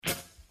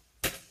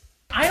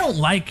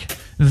don't like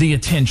the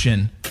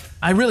attention.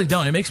 I really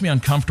don't. It makes me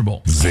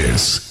uncomfortable.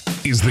 This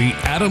is the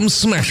Adam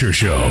Smasher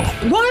Show.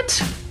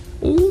 What?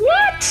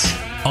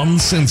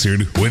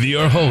 Uncensored with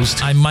your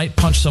host, I might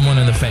punch someone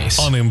in the face.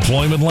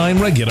 Unemployment Line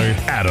regular,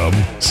 Adam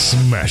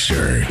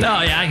Smasher.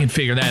 Oh, yeah, I can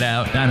figure that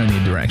out. I don't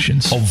need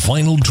directions. A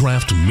Vinyl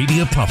Draft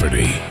Media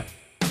property.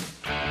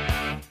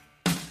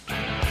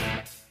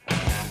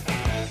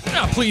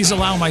 Now, please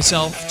allow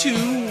myself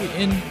to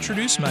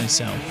introduce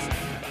myself.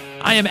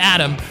 I am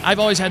Adam. I've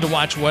always had to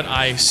watch what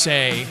I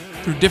say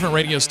through different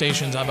radio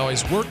stations I've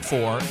always worked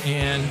for.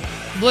 And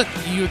look,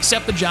 you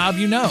accept the job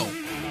you know.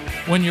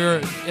 When you're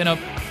in a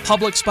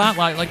public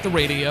spotlight like the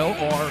radio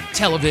or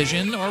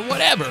television or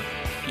whatever,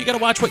 you got to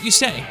watch what you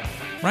say,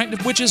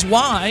 right? Which is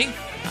why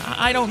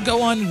I don't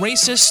go on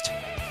racist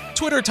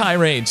Twitter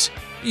tirades.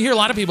 You hear a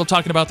lot of people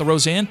talking about the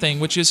Roseanne thing,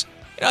 which is,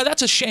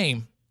 that's a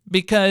shame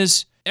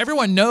because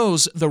everyone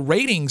knows the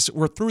ratings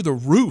were through the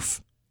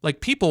roof.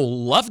 Like,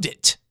 people loved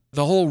it.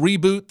 The whole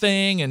reboot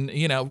thing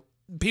and,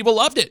 people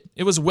loved it.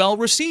 It was well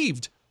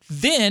received.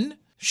 Then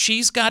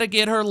she's got to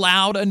get her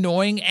loud,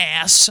 annoying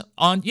ass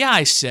on. Yeah,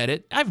 I said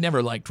it. I've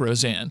never liked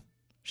Roseanne.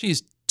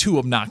 She's too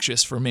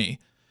obnoxious for me.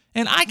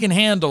 And I can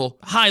handle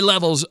high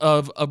levels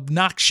of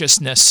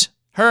obnoxiousness.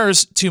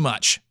 Hers, too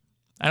much.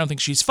 I don't think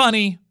she's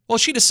funny. Well,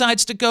 she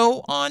decides to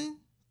go on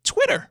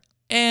Twitter.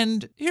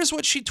 And here's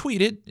what she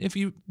tweeted, if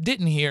you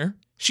didn't hear.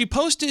 She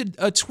posted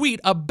a tweet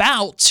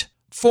about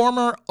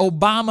former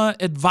Obama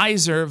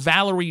advisor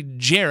Valerie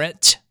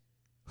Jarrett,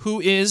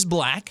 who is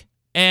black.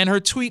 And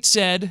her tweet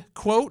said,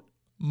 quote,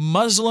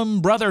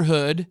 Muslim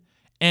Brotherhood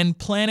and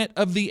Planet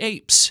of the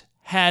Apes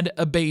had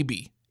a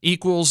baby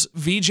equals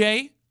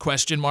VJ,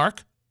 question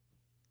mark.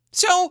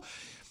 So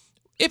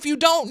if you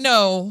don't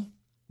know,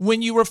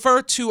 when you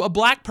refer to a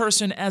black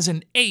person as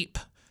an ape,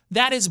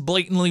 that is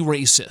blatantly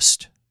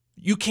racist.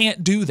 You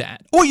can't do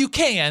that. Or you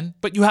can,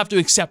 but you have to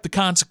accept the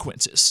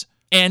consequences.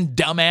 And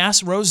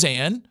dumbass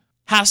Roseanne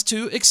has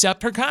to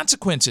accept her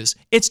consequences.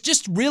 It's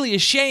just really a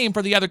shame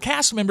for the other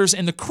cast members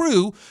and the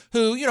crew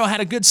who,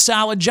 had a good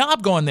solid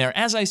job going there.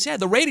 As I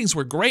said, the ratings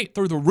were great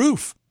through the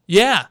roof.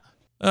 Yeah.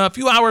 A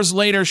few hours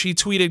later, she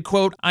tweeted,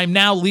 quote, I'm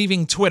now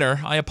leaving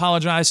Twitter. I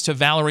apologize to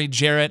Valerie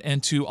Jarrett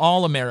and to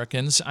all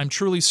Americans. I'm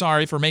truly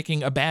sorry for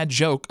making a bad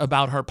joke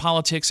about her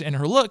politics and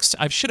her looks.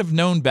 I should have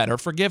known better.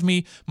 Forgive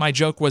me. My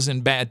joke was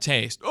in bad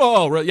taste.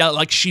 Oh, yeah,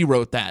 like she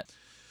wrote that.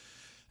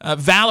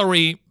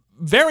 Valerie,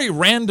 very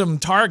random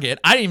target.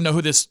 I didn't even know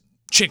who this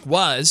chick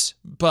was,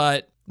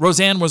 but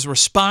Roseanne was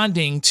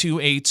responding to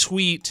a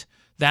tweet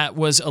that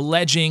was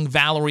alleging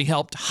Valerie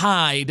helped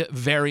hide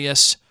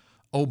various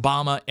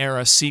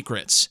Obama-era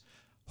secrets.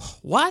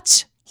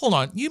 What? Hold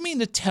on. You mean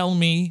to tell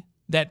me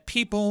that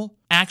people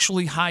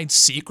actually hide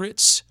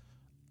secrets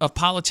of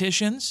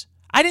politicians?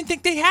 I didn't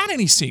think they had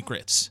any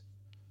secrets.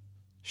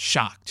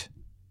 Shocked.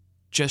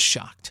 Just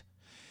shocked.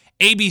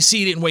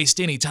 ABC didn't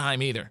waste any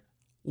time either.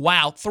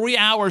 Wow, 3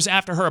 hours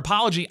after her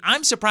apology,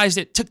 I'm surprised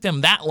it took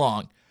them that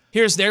long.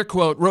 Here's their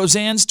quote.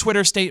 Roseanne's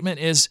Twitter statement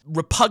is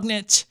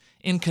repugnant,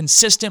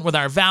 inconsistent with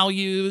our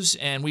values,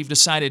 and we've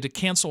decided to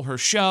cancel her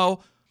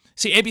show.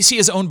 See, ABC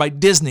is owned by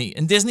Disney,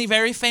 and Disney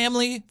very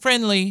family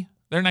friendly.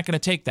 They're not going to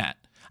take that.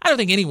 I don't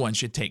think anyone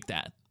should take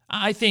that.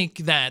 I think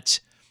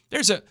that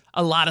there's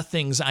a lot of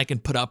things I can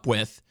put up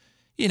with,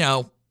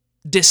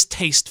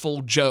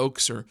 distasteful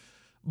jokes,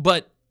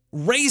 but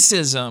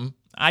racism,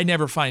 I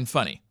never find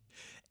funny.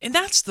 And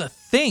that's the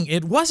thing.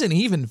 It wasn't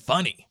even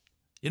funny.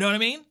 You know what I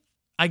mean?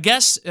 I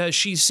guess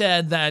she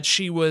said that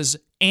she was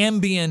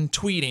Ambien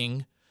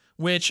tweeting,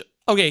 which,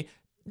 okay,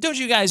 don't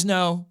you guys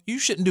know you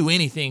shouldn't do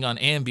anything on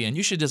Ambien?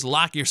 You should just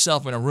lock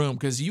yourself in a room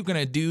because you're going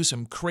to do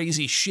some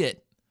crazy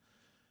shit.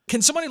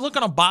 Can somebody look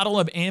on a bottle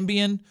of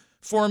Ambien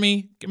for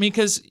me? I mean,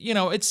 because,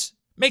 it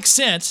makes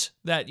sense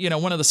that,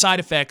 one of the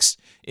side effects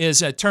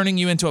is turning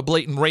you into a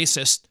blatant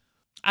racist.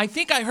 I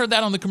think I heard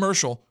that on the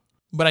commercial,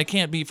 but I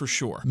can't be for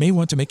sure. May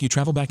want to make you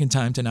travel back in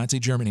time to Nazi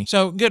Germany.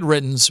 So good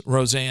riddance,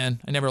 Roseanne.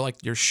 I never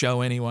liked your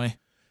show anyway.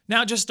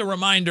 Now, just a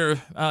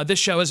reminder, this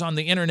show is on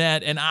the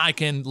internet, and I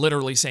can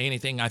literally say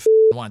anything I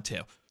want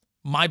to.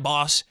 My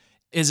boss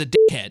is a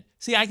dickhead.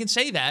 See, I can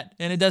say that,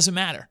 and it doesn't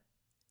matter.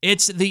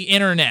 It's the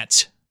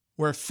internet,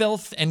 where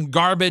filth and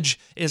garbage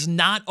is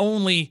not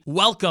only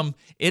welcome,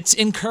 it's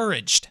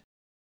encouraged.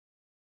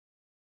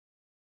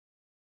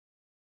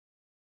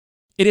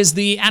 It is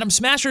the Adam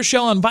Smasher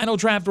Show on Vinyl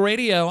Draft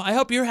Radio. I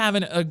hope you're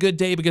having a good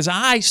day because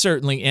I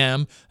certainly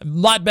am. A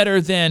lot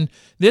better than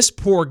this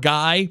poor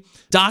guy.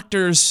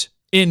 Doctors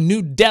in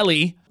New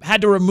Delhi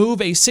had to remove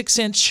a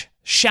 6-inch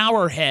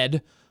shower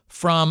head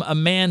from a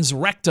man's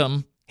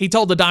rectum. He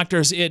told the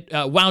doctors it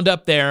wound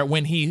up there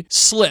when he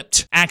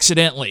slipped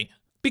accidentally.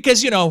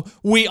 Because,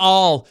 we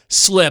all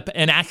slip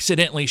and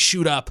accidentally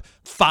shoot up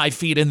 5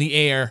 feet in the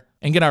air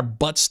and get our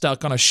butt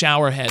stuck on a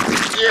shower head.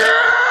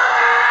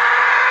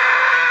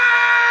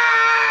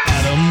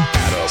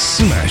 Adam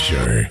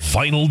Smasher,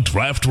 Vinyl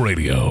Draft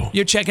Radio.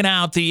 You're checking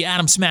out the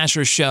Adam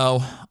Smasher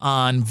Show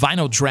on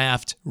Vinyl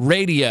Draft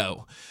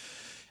Radio.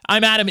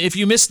 I'm Adam. If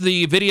you missed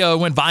the video, it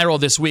went viral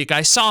this week.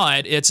 I saw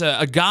it. It's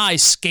a guy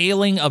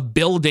scaling a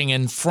building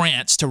in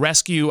France to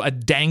rescue a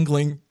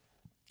dangling...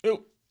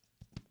 Oh,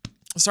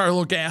 sorry, a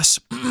little gas.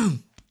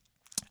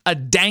 A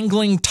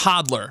dangling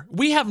toddler.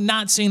 We have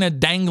not seen a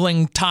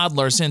dangling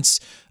toddler since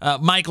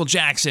Michael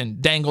Jackson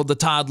dangled the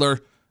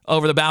toddler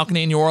over the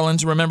balcony in New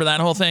Orleans. Remember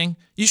that whole thing?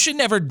 You should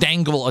never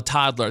dangle a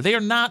toddler. They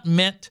are not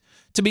meant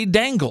to be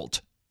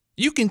dangled.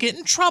 You can get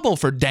in trouble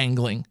for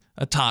dangling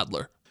a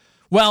toddler.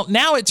 Well,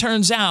 now it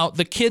turns out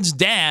the kid's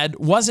dad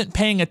wasn't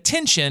paying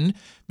attention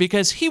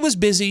because he was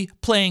busy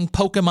playing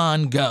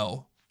Pokemon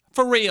Go.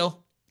 For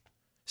real.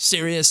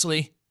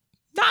 Seriously.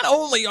 Not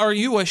only are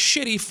you a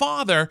shitty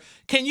father,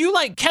 can you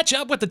catch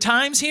up with the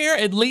times here?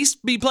 At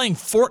least be playing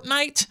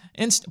Fortnite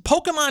and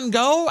Pokemon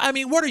Go? I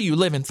mean, what are you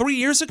living 3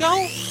 years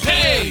ago?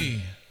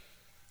 Hey,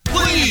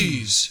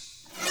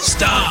 please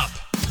stop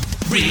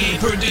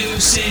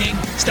reproducing.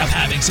 Stop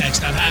having sex,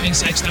 stop having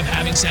sex, stop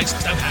having sex,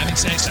 stop having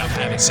sex, stop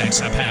having sex,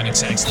 stop having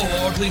sex.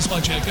 Or please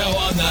won't you go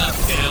on the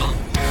pill?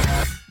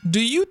 Do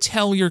you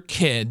tell your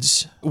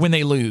kids when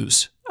they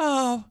lose,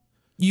 oh,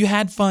 you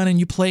had fun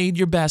and you played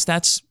your best,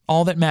 that's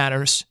all that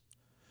matters?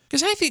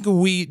 Because I think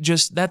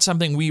that's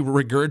something we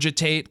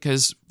regurgitate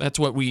because that's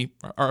what we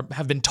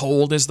have been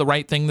told is the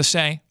right thing to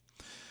say.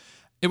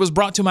 It was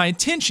brought to my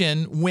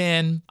attention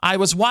when I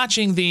was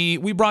watching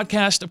we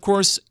broadcast, of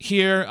course,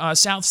 here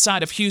south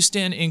side of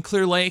Houston in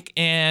Clear Lake,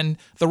 and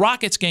the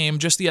Rockets game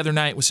just the other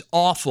night was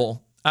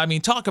awful. I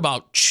mean, talk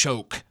about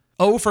choke.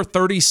 0 for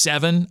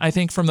 37, I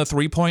think, from the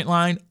three-point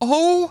line.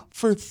 0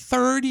 for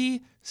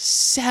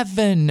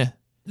 37.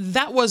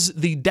 That was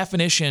the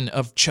definition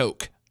of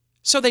choke.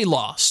 So they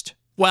lost.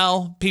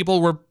 Well,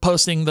 people were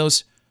posting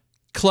those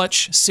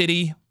Clutch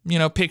City,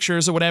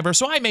 pictures or whatever.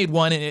 So I made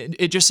one, and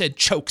it just said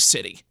Choke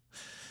City.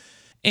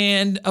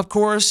 And, of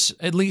course,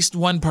 at least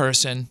one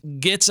person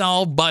gets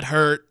all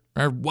butthurt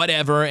or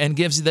whatever and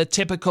gives the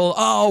typical,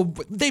 oh,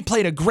 they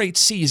played a great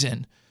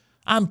season.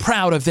 I'm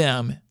proud of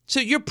them.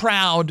 So you're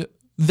proud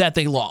that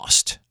they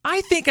lost.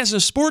 I think as a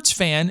sports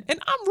fan, and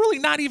I'm really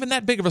not even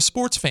that big of a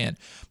sports fan,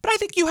 but I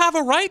think you have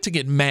a right to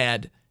get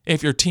mad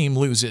if your team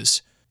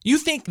loses. You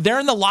think they're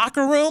in the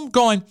locker room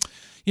going,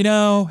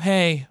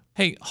 hey,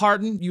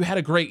 Harden, you had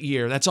a great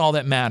year. That's all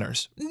that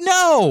matters.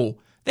 No!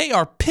 They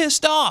are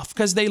pissed off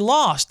because they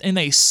lost and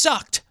they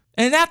sucked.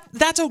 And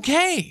that's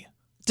okay.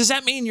 Does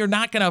that mean you're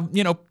not going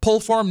to, pull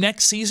for them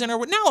next season or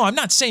what? No, I'm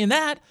not saying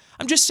that.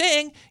 I'm just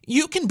saying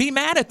you can be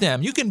mad at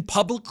them. You can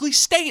publicly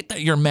state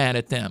that you're mad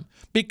at them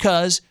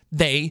because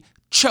they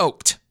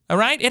choked. All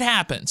right? It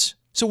happens.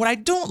 So what I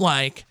don't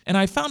like, and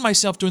I found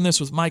myself doing this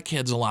with my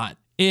kids a lot,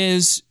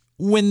 is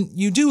when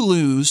you do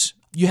lose,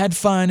 you had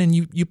fun and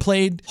you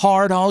played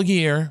hard all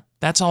year.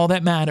 That's all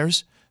that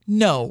matters.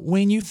 No,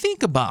 when you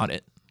think about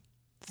it,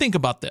 think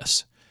about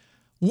this.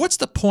 What's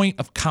the point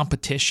of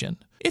competition?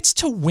 It's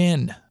to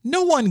win.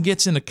 No one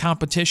gets into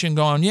competition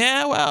going,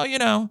 yeah,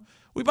 well,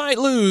 we might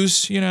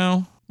lose,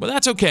 but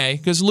that's okay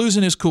because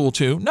losing is cool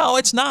too. No,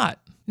 it's not.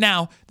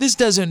 Now, this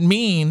doesn't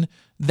mean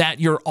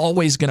that you're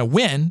always going to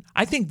win.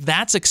 I think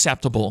that's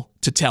acceptable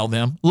to tell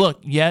them,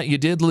 look, yeah, you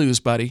did lose,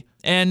 buddy,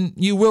 and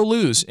you will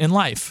lose in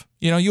life.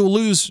 You'll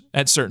lose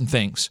at certain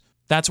things.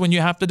 That's when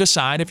you have to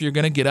decide if you're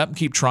going to get up and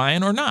keep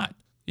trying or not,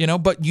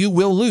 but you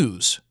will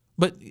lose.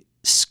 But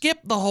skip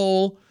the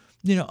whole,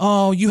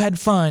 oh, you had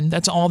fun.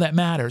 That's all that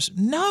matters.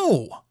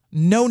 No.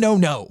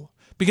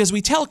 Because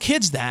we tell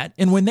kids that,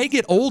 and when they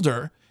get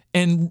older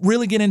and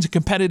really get into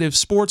competitive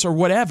sports or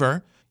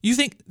whatever, you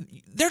think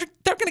they're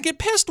going to get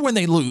pissed when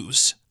they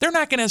lose. They're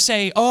not going to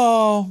say,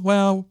 oh,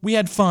 well, we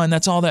had fun.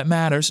 That's all that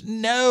matters.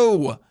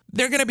 No.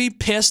 They're going to be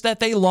pissed that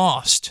they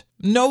lost.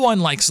 No one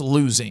likes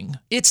losing.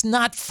 It's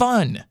not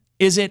fun.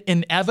 Is it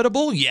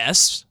inevitable?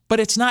 Yes. But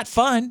it's not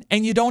fun,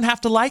 and you don't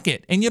have to like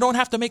it, and you don't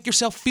have to make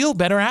yourself feel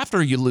better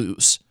after you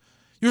lose.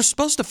 You're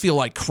supposed to feel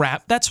like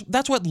crap.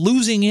 That's what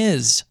losing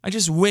is. I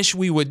just wish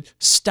we would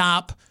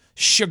stop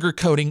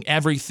sugarcoating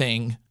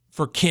everything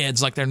for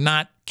kids like they're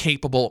not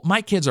capable.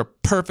 My kids are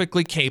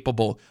perfectly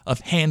capable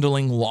of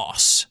handling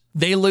loss.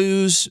 They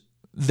lose,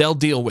 they'll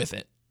deal with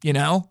it.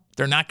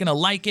 They're not going to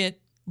like it,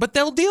 but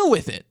they'll deal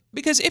with it.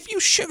 Because if you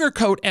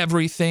sugarcoat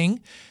everything,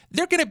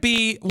 they're going to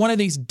be one of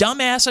these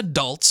dumbass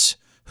adults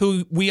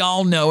who we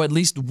all know, at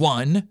least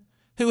one,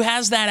 who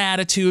has that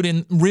attitude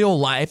in real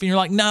life. And you're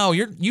like, no,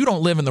 you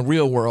don't live in the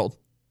real world,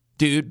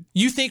 dude.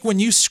 You think when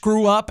you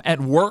screw up at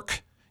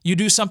work, you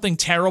do something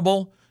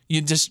terrible,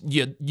 you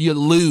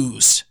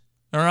lose,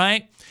 all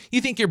right?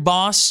 You think your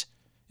boss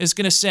is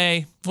going to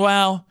say,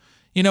 well,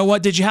 you know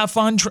what? Did you have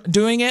fun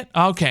doing it?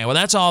 Okay, well,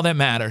 that's all that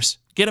matters.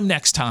 Get them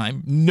next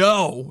time.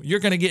 No, you're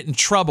going to get in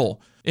trouble.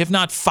 If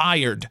not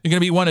fired. You're going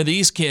to be one of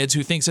these kids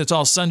who thinks it's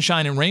all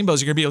sunshine and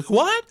rainbows. You're going to be like,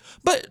 what?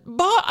 But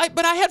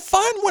I had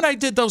fun when I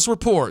did those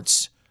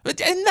reports.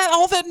 Isn't that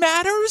all that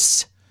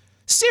matters?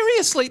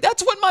 Seriously,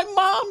 that's what my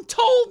mom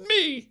told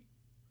me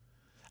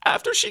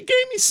after she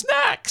gave me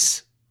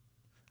snacks.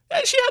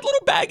 And she had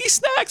little baggy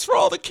snacks for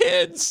all the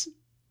kids.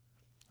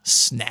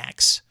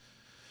 Snacks.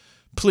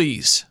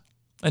 Please,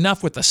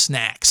 enough with the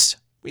snacks.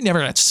 We never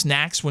got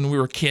snacks when we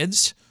were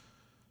kids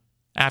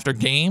after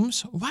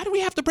games. Why do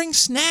we have to bring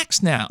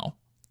snacks now?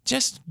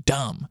 Just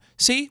dumb.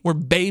 See, we're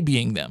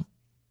babying them.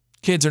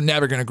 Kids are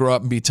never going to grow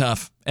up and be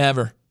tough,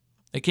 ever.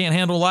 They can't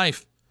handle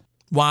life.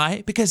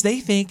 Why? Because they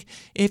think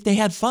if they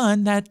had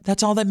fun,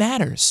 that's all that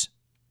matters.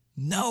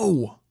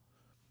 No.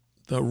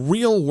 The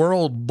real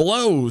world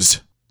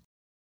blows.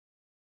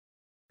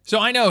 So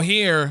I know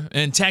here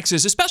in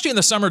Texas, especially in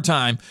the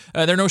summertime,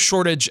 there are no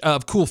shortage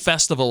of cool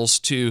festivals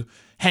to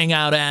hang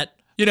out at.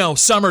 You know,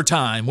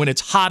 summertime, when it's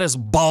hot as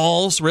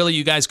balls. Really,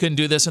 you guys couldn't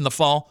do this in the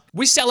fall?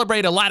 We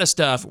celebrate a lot of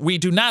stuff. We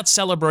do not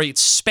celebrate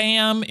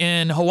Spam.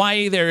 In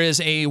Hawaii, there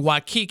is a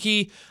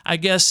Waikiki, I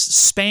guess,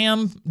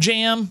 Spam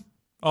Jam.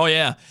 Oh,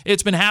 yeah.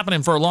 It's been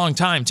happening for a long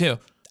time, too.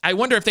 I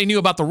wonder if they knew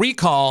about the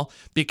recall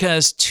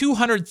because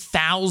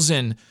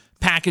 200,000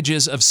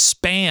 packages of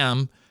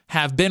Spam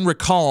have been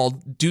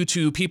recalled due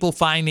to people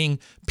finding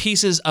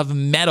pieces of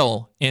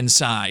metal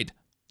inside.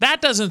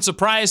 That doesn't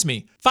surprise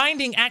me.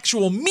 Finding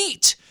actual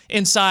meat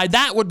inside,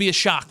 that would be a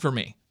shock for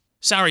me.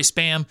 Sorry,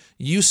 Spam,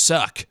 you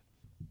suck.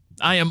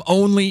 I am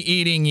only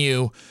eating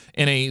you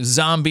in a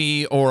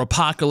zombie or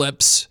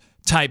apocalypse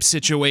type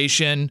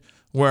situation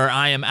where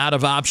I am out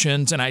of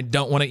options and I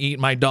don't want to eat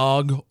my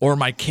dog or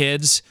my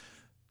kids.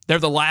 They're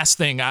the last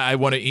thing I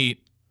want to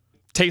eat.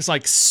 Tastes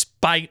like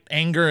spite,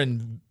 anger,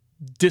 and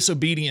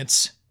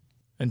disobedience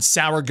and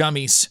sour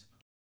gummies.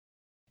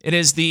 It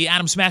is the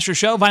Adam Smasher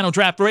Show, Vinyl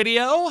Draft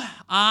Radio.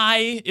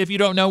 I, if you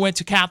don't know, went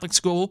to Catholic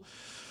school.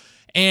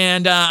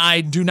 And I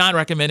do not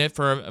recommend it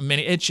for a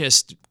minute. It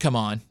just, come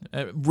on,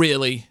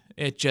 really,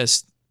 it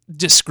just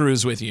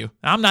screws with you.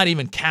 I'm not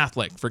even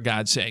Catholic, for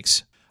God's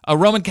sakes. A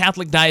Roman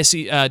Catholic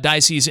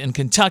diocese in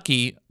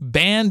Kentucky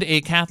banned a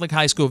Catholic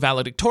high school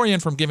valedictorian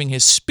from giving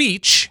his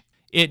speech.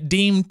 It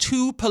deemed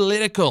too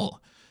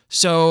political.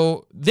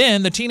 So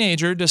then the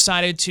teenager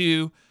decided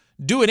to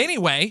do it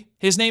anyway.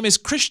 His name is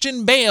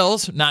Christian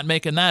Bales, not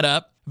making that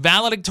up,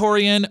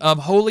 valedictorian of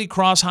Holy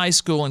Cross High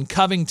School in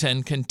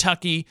Covington,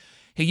 Kentucky.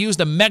 He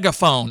used a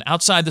megaphone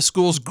outside the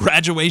school's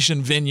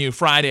graduation venue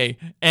Friday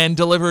and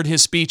delivered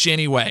his speech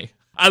anyway.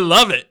 I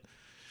love it.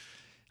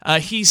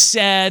 He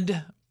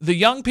said, the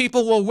young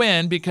people will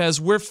win because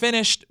we're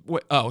finished.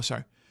 The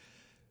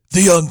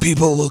young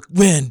people will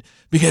win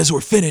because we're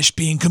finished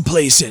being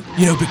complacent.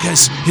 You know,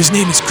 because his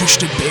name is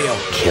Christian Bale.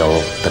 Kill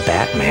the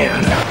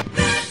Batman.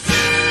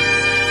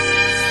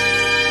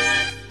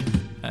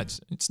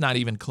 It's not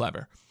even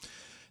clever.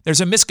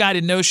 There's a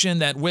misguided notion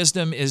that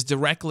wisdom is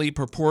directly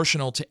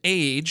proportional to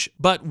age,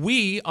 but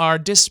we are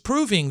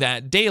disproving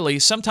that daily.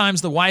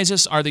 Sometimes the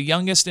wisest are the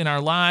youngest in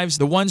our lives,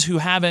 the ones who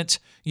haven't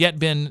yet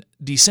been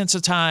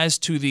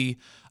desensitized to the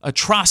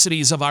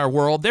atrocities of our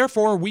world.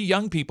 Therefore, we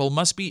young people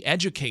must be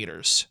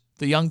educators.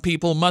 The young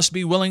people must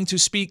be willing to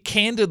speak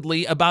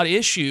candidly about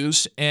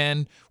issues,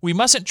 and we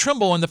mustn't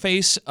tremble in the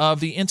face of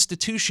the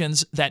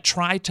institutions that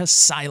try to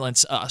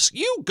silence us.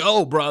 You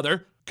go,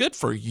 brother. Good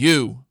for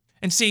you.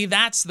 And see,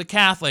 that's the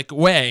Catholic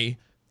way.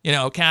 You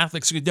know,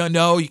 Catholics,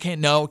 no, you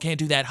can't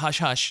do that. Hush,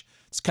 hush.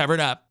 It's covered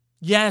up.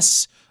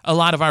 Yes, a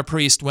lot of our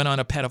priests went on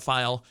a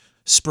pedophile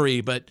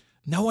spree, but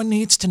no one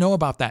needs to know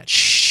about that.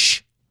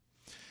 Shh.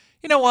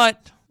 You know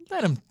what?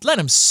 Let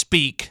him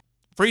speak.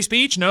 Free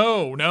speech?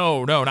 No,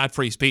 not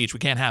free speech. We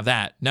can't have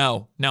that.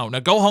 No.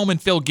 Go home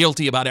and feel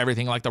guilty about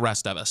everything like the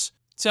rest of us.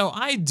 So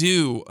I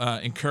do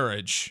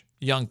encourage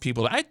young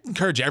people. I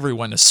encourage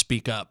everyone to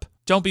speak up.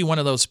 Don't be one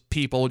of those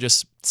people who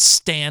just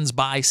stands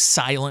by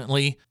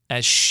silently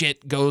as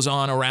shit goes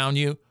on around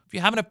you. If you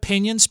have an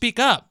opinion, speak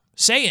up.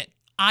 Say it.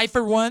 I,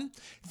 for one,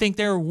 think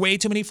there are way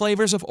too many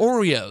flavors of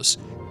Oreos.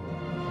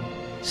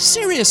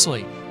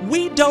 Seriously,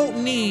 we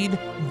don't need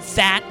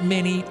that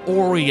many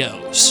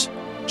Oreos.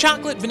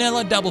 Chocolate,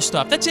 vanilla, double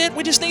stuff. That's it.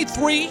 We just need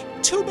 3.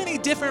 Too many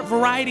different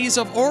varieties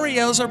of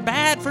Oreos are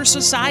bad for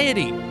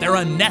society. They're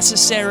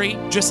unnecessary.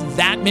 Just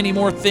that many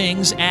more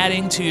things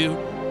adding to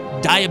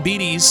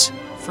diabetes.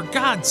 For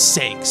God's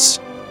sakes,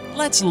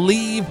 let's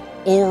leave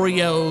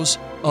Oreos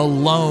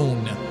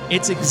alone.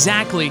 It's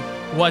exactly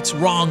what's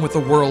wrong with the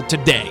world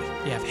today.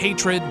 You have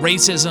hatred,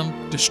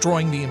 racism,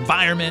 destroying the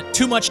environment,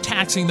 too much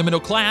taxing the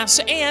middle class,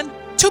 and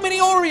too many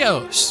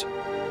Oreos.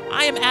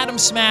 I am Adam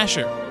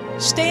Smasher.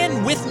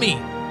 Stand with me,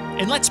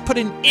 and let's put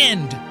an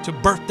end to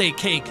birthday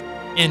cake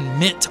and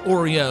mint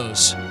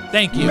Oreos.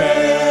 Thank you.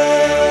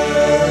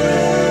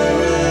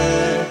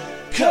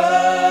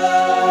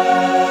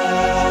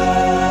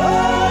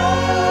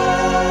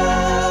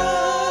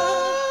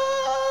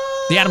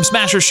 The Adam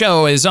Smasher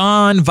Show is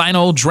on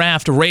Vinyl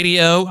Draft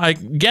Radio. I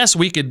guess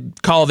we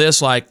could call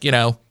this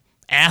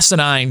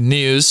asinine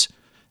news.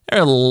 There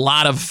are a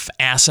lot of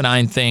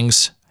asinine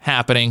things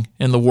happening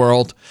in the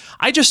world.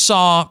 I just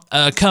saw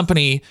a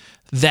company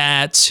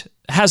that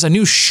has a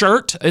new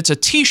shirt. It's a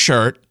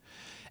t-shirt,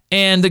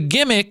 and the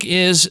gimmick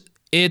is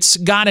it's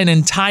got an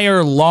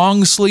entire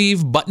long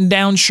sleeve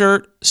button-down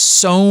shirt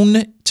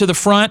sewn to the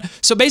front.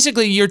 So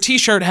basically, your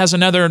t-shirt has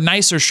another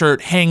nicer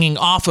shirt hanging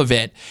off of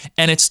it,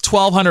 and it's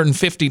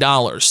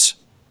 $1,250.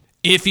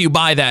 If you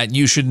buy that,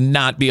 you should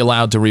not be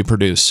allowed to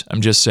reproduce. I'm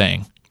just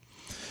saying.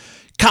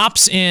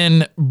 Cops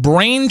in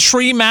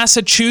Braintree,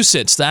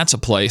 Massachusetts, that's a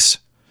place,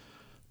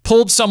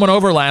 pulled someone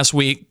over last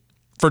week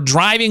for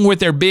driving with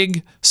their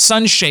big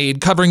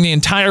sunshade covering the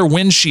entire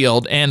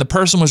windshield, and the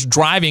person was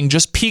driving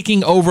just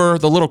peeking over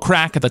the little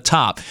crack at the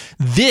top.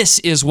 This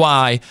is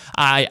why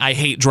I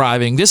hate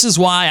driving. This is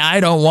why I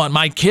don't want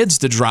my kids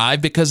to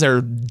drive, because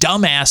they're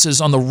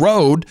dumbasses on the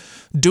road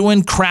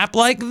doing crap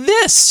like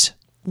this.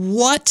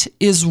 What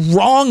is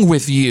wrong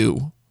with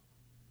you?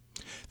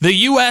 The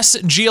U.S.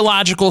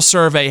 Geological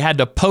Survey had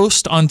to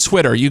post on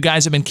Twitter. You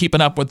guys have been keeping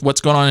up with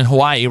what's going on in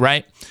Hawaii,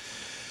 right?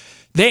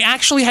 They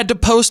actually had to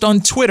post on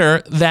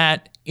Twitter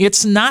that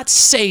it's not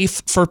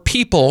safe for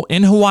people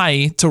in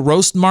Hawaii to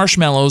roast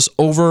marshmallows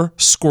over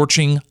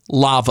scorching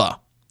lava.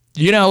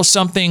 You know,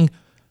 something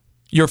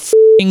your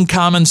f***ing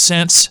common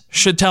sense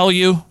should tell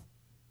you?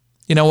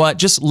 You know what?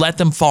 Just let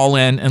them fall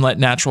in and let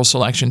natural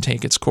selection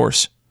take its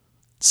course.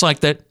 It's like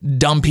that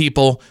dumb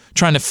people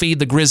trying to feed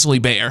the grizzly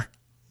bear.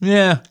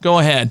 Yeah, go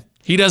ahead.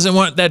 He doesn't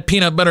want that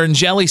peanut butter and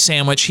jelly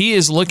sandwich. He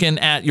is looking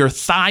at your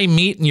thigh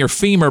meat and your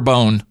femur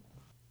bone.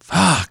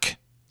 Fuck.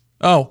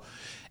 Oh,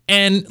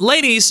 and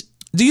ladies,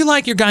 do you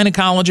like your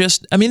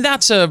gynecologist? I mean,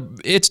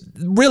 it's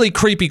really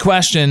creepy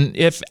question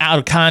if out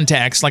of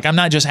context. Like, I'm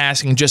not just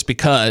asking just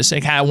because.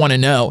 Like, I want to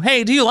know,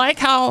 hey, do you like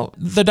how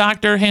the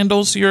doctor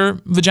handles your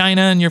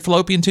vagina and your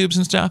fallopian tubes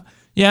and stuff?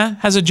 Yeah?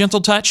 Has a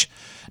gentle touch?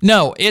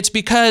 No, it's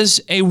because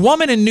a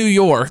woman in New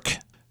York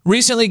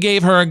recently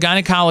gave her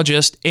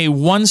gynecologist a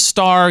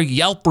 1-star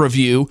Yelp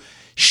review.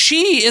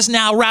 She is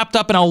now wrapped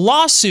up in a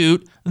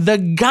lawsuit. The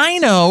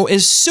gyno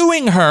is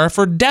suing her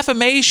for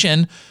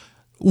defamation,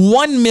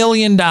 $1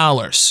 million.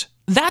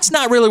 That's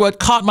not really what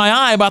caught my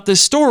eye about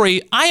this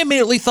story. I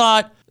immediately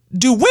thought,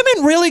 do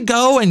women really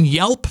go and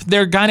Yelp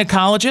their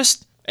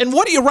gynecologist? And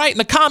what do you write in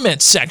the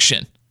comments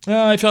section?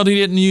 I felt he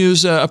didn't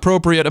use an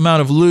appropriate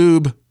amount of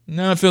lube.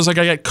 Now it feels like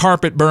I got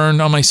carpet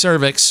burned on my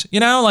cervix. You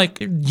know, like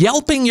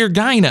Yelping your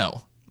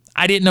gyno.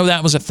 I didn't know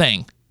that was a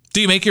thing.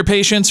 Do you make your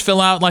patients fill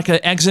out like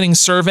an exiting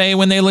survey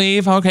when they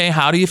leave? Okay,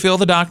 how do you feel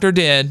the doctor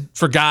did?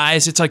 For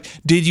guys, it's like,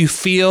 did you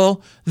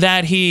feel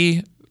that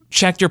he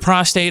checked your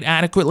prostate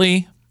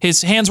adequately?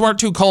 His hands weren't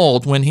too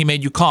cold when he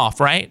made you cough,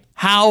 right?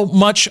 How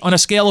much on a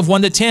scale of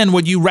 1 to 10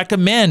 would you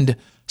recommend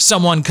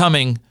someone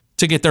coming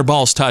to get their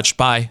balls touched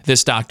by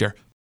this doctor?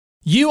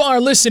 You are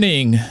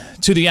listening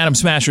to the Adam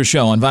Smasher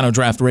Show on Vinyl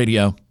Draft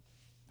Radio.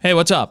 Hey,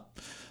 what's up?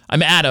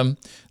 I'm Adam.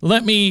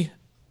 Let me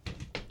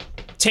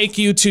take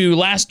you to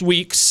last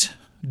week's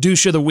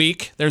Douche of the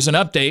Week. There's an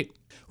update.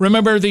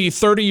 Remember the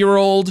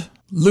 30-year-old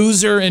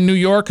loser in New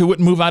York who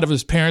wouldn't move out of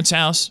his parents'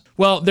 house?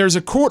 Well, there's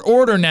a court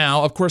order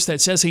now, of course,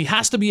 that says he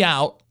has to be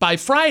out by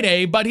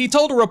Friday, but he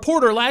told a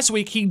reporter last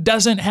week he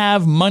doesn't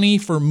have money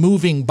for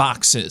moving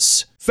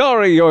boxes.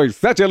 Sorry you're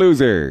such a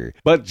loser,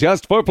 but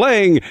just for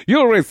playing,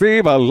 you'll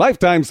receive a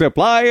lifetime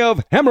supply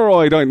of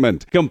hemorrhoid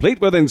ointment,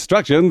 complete with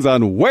instructions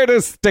on where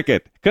to stick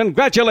it.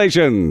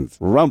 Congratulations,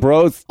 rump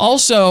roast.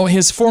 Also,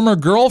 his former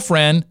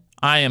girlfriend,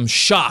 I am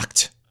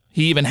shocked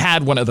he even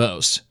had one of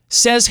those,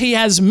 says he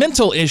has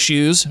mental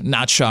issues,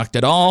 not shocked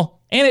at all,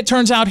 and it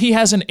turns out he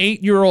has an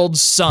 8-year-old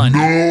son.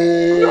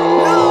 No!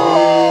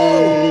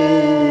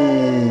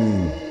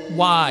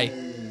 Why?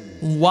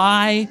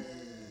 Why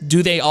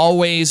do they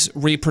always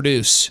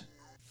reproduce?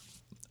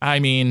 I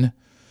mean,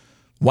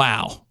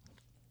 wow.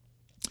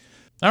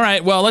 All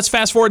right, well, let's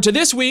fast forward to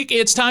this week.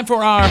 It's time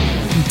for our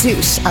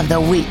Douche of the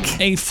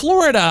Week. A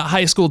Florida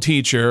high school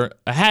teacher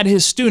had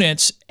his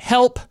students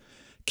help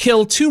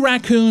kill 2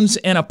 raccoons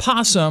and a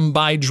possum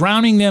by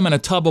drowning them in a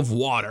tub of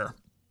water.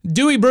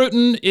 Dewey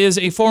Bruton is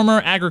a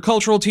former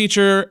agricultural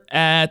teacher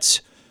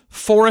at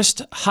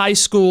Forest High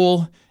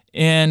School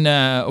in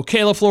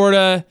Ocala,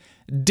 Florida.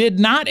 Did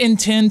not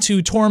intend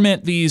to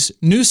torment these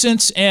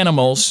nuisance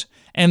animals,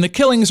 and the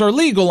killings are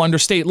legal under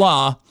state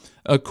law,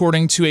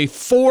 according to a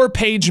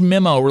 4-page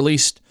memo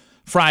released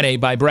Friday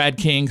by Brad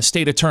King,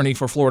 state attorney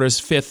for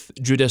Florida's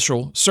 5th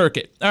Judicial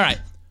Circuit. All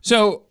right,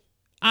 so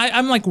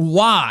I'm like,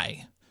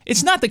 why?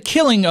 It's not the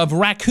killing of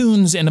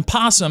raccoons and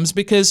opossums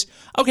because,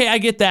 okay, I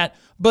get that,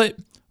 but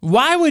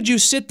why would you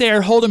sit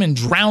there, hold them, and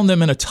drown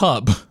them in a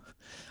tub?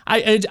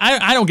 I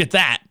don't get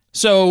that.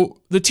 So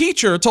the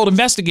teacher told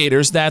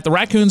investigators that the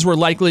raccoons were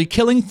likely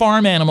killing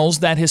farm animals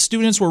that his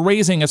students were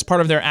raising as part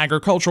of their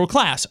agricultural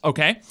class,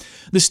 okay?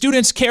 The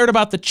students cared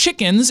about the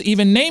chickens,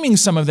 even naming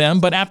some of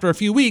them, but after a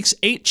few weeks,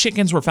 8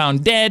 chickens were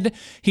found dead.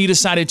 He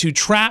decided to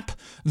trap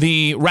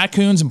the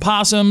raccoons and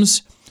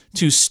possums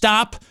to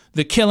stop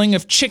the killing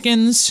of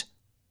chickens.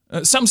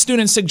 Some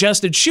students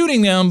suggested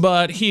shooting them,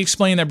 but he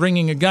explained that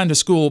bringing a gun to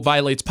school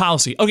violates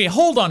policy. Okay,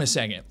 hold on a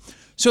second.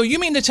 So you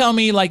mean to tell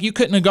me, like, you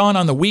couldn't have gone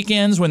on the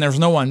weekends when there's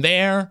no one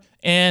there?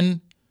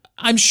 And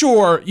I'm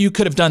sure you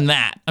could have done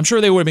that. I'm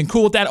sure they would have been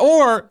cool with that.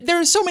 Or there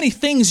are so many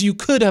things you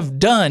could have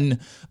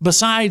done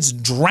besides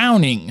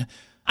drowning.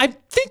 I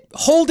think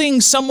holding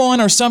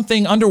someone or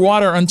something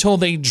underwater until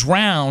they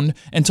drown,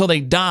 until they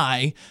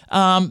die,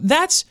 I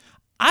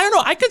don't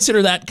know, I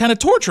consider that kind of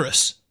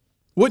torturous.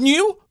 Wouldn't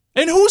you?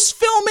 And who's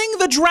filming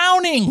the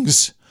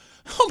drownings?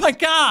 Oh my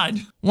God.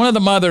 One of the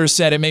mothers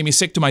said it made me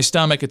sick to my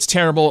stomach. It's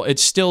terrible. It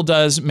still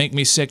does make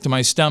me sick to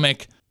my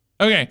stomach.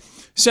 Okay,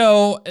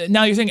 so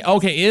now you think,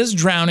 okay, is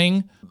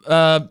drowning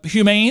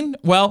humane?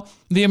 Well,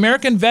 the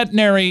American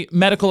Veterinary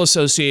Medical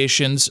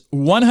Association's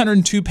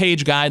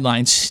 102-page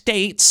guideline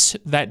states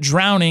that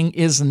drowning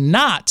is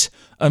not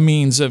a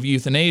means of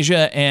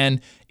euthanasia, and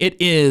it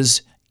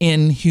is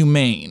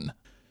inhumane.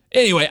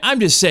 Anyway, I'm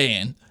just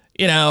saying,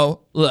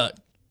 look,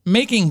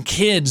 making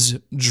kids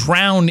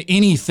drown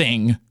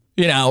anything,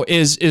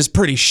 is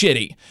pretty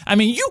shitty. I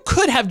mean, you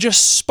could have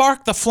just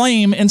sparked the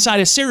flame inside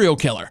a serial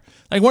killer.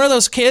 Like one of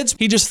those kids,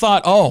 he just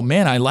thought, oh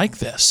man, I like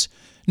this.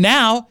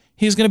 Now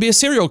he's going to be a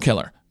serial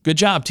killer. Good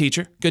job,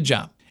 teacher. Good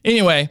job.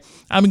 Anyway,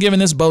 I'm giving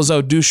this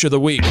bozo douche of the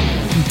week.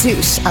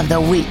 Douche of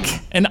the week.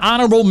 An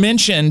honorable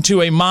mention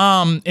to a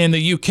mom in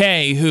the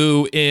UK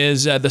who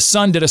is, the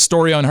Sun did a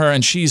story on her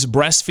and she's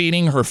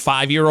breastfeeding her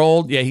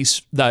 5-year-old. Yeah,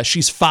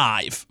 she's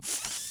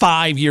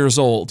 5 years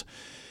old.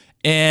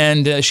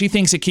 And she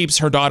thinks it keeps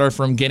her daughter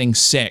from getting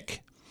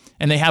sick.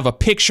 And they have a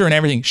picture and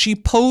everything. She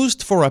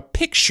posed for a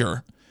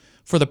picture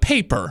for the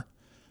paper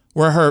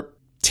where her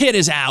tit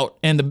is out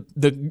and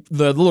the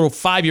little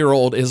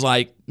 5-year-old is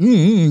like,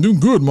 do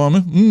good, mama.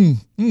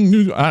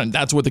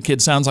 That's what the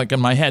kid sounds like in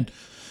my head.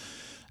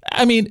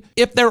 I mean,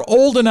 if they're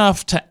old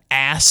enough to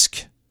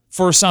ask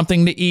for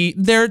something to eat,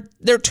 they're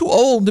too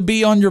old to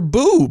be on your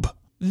boob.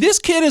 This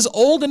kid is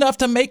old enough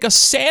to make a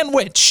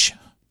sandwich.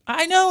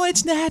 I know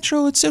it's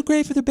natural. It's so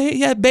great for the baby.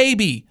 Yeah,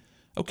 baby.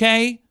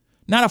 Okay?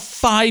 Not a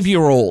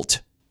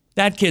 5-year-old.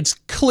 That kid's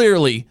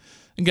clearly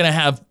going to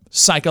have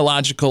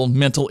psychological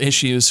mental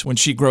issues when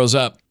she grows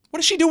up. What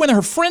does she do when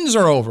her friends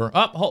are over?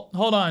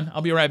 Hold on.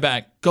 I'll be right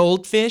back.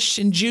 Goldfish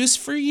and juice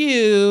for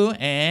you.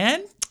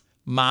 And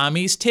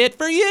mommy's tit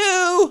for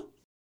you.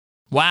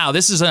 Wow,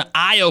 this is an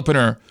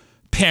eye-opener,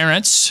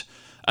 parents.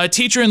 A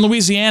teacher in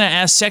Louisiana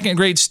asked second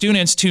grade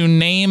students to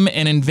name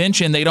an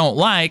invention they don't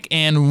like,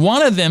 and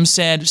one of them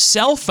said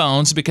cell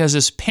phones because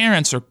his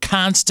parents are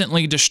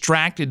constantly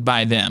distracted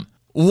by them.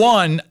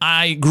 One,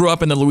 I grew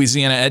up in the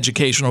Louisiana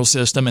educational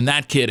system, and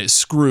that kid is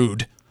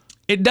screwed.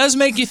 It does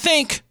make you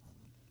think.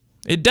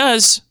 It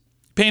does.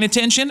 Paying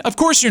attention? Of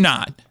course you're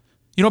not.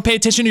 You don't pay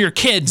attention to your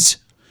kids.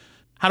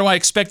 How do I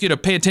expect you to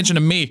pay attention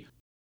to me?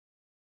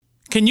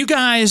 Can you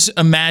guys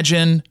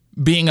imagine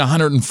being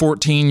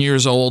 114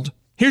 years old?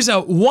 Here's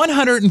a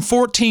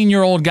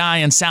 114-year-old guy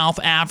in South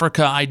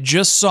Africa. I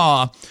just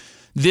saw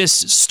this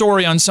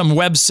story on some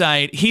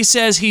website. He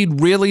says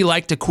he'd really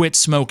like to quit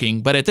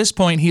smoking, but at this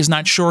point, he's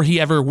not sure he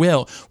ever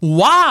will.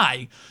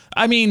 Why?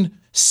 I mean,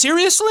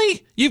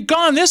 seriously? You've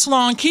gone this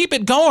long. Keep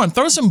it going.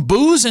 Throw some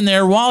booze in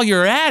there while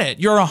you're at it.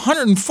 You're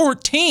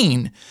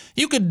 114.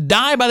 You could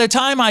die by the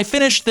time I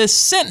finish this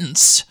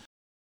sentence.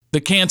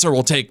 The cancer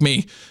will take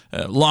me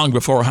long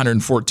before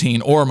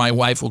 114, or my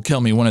wife will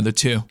kill me, one of the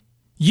two.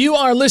 You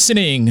are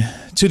listening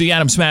to the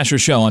Adam Smasher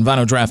Show on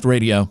Vinyl Draft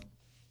Radio.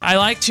 I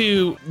like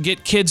to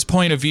get kids'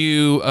 point of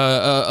view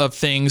of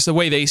things, the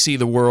way they see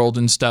the world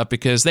and stuff,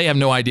 because they have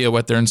no idea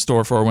what they're in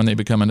store for when they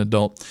become an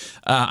adult.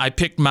 I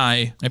picked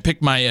my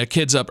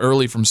kids up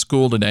early from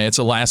school today. It's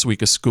the last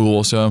week of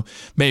school, so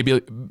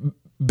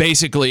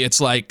basically it's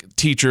like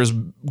teachers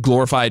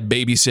glorified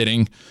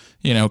babysitting,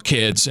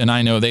 kids, and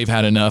I know they've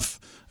had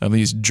enough of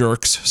these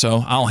jerks,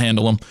 so I'll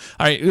handle them.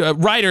 All right,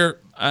 Ryder.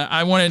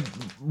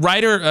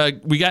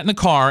 We got in the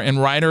car,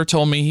 and Ryder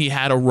told me he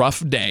had a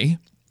rough day.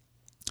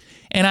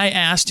 And I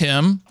asked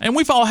him, and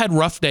we've all had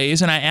rough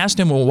days, and I asked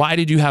him, well, why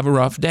did you have a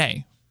rough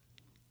day?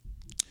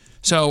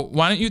 So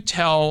why don't you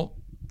tell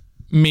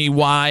me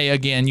why,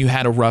 again, you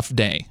had a rough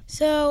day?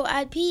 So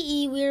at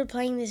PE, we were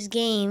playing this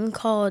game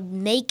called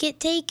Make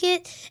It, Take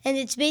It, and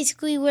it's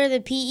basically where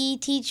the PE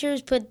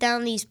teachers put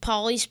down these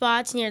poly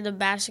spots near the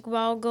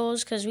basketball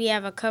goals because we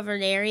have a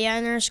covered area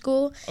in our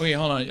school. Okay,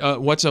 hold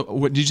on. What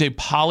did you say,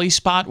 poly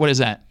spot? What is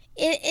that?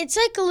 It's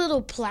like a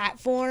little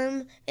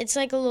platform. It's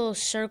like a little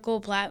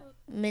circle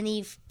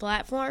mini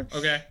platform.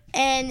 Okay.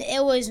 And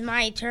it was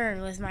my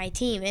turn with my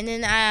team. And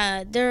then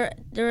there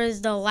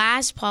was the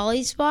last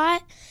poly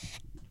spot.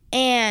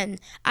 And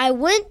I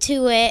went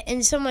to it,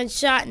 and someone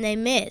shot, and they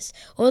missed.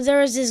 Well, there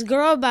was this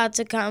girl about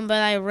to come,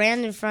 but I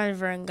ran in front of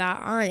her and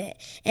got on it.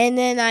 And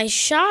then I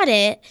shot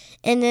it,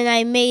 and then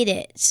I made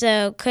it.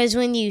 So, because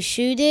when you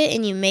shoot it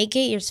and you make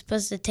it, you're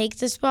supposed to take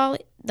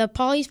the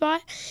poly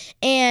spot.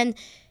 And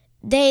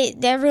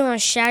everyone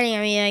was shouting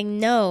at me, like,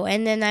 no.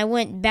 And then I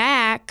went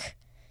back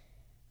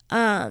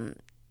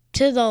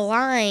to the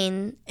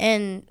line,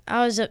 and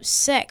I was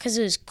upset because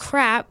it was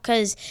crap,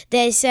 because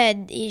they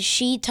said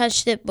she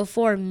touched it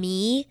before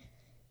me,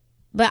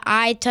 but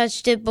I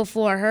touched it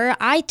before her.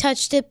 I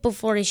touched it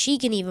before she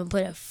can even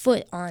put a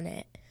foot on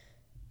it.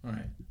 All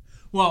right.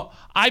 Well,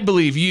 I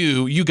believe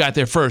you got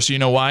there first. You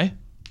know why?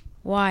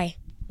 Why?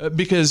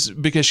 Because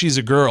she's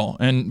a girl,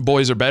 and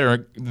boys are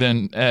better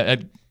than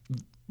at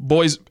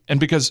boys, and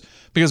because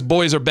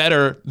boys are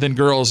better than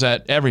girls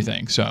at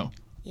everything. So.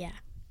 Yeah.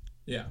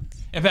 Yeah.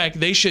 In fact,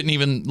 they shouldn't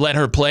even let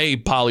her play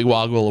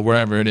Pollywoggle or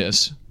wherever it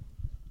is.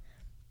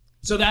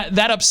 So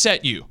that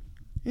upset you.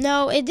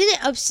 No, it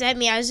didn't upset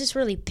me. I was just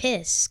really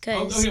pissed.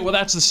 Okay, well,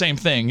 that's the same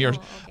thing.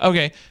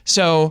 Okay.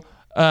 So,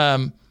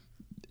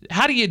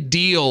 how do you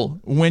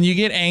deal when you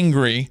get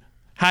angry?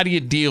 How do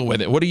you deal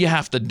with it? What do you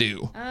have to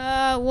do?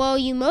 Well,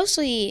 you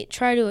mostly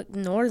try to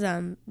ignore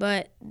them,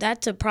 but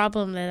that's a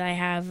problem that I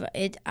have.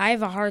 I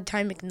have a hard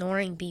time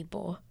ignoring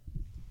people.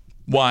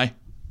 Why?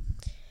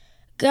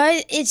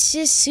 Guys, it's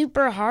just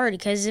super hard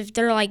because if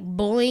they're like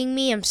bullying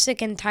me, I'm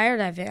sick and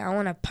tired of it. I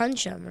want to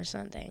punch them or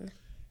something.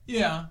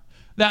 Yeah.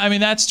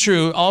 That's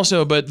true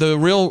also, but the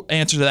real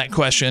answer to that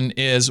question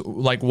is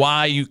like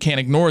why you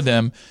can't ignore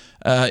them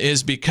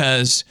is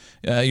because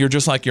you're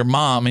just like your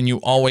mom and you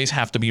always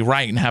have to be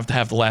right and have to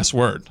have the last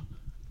word.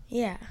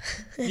 Yeah,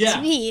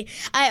 that's me.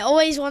 I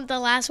always want the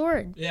last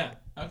word. Yeah,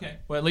 okay.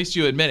 Well, at least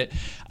you admit it.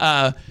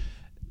 I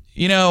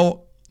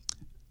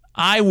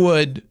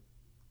would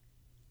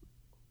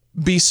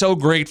be so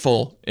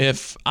grateful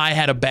if I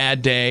had a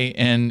bad day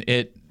and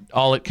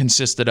all it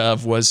consisted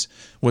of was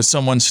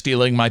someone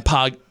stealing my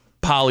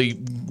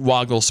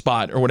polywoggle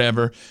spot or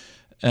whatever,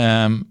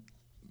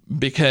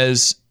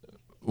 because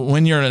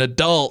when you're an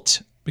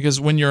adult,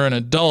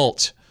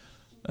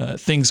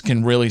 things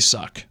can really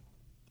suck.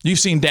 You've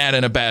seen Dad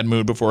in a bad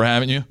mood before,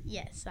 haven't you?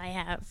 Yes, I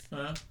have.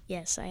 Huh?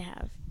 Yes, I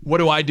have. What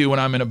do I do when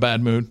I'm in a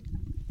bad mood?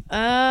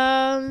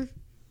 I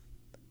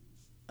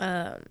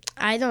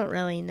don't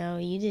really know.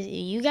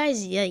 You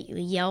guys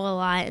yell a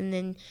lot, and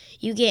then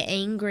you get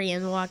angry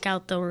and walk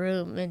out the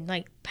room and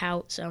like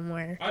pout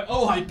somewhere.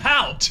 I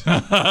pout.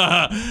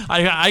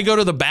 I go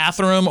to the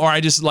bathroom, or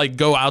I just like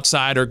go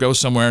outside or go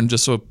somewhere, and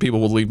just so people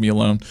will leave me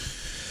alone.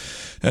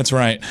 That's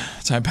right.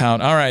 I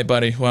pout. All right,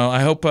 buddy. Well, I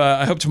hope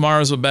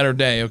tomorrow's a better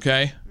day.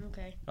 Okay.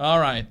 Okay. All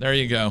right. There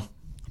you go.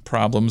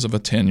 Problems of a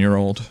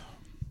 10-year-old.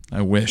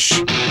 I wish.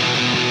 The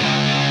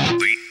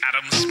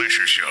Adam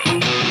Smasher Show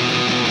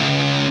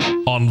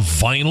on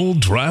Vinyl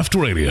Draft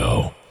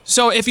Radio.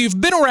 So if you've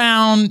been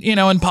around,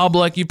 in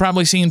public, you've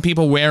probably seen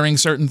people wearing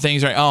certain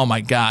things. Right? Oh my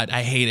God,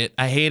 I hate it.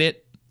 I hate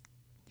it.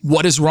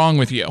 What is wrong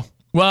with you?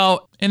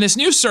 Well, in this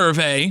new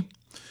survey,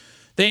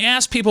 they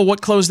asked people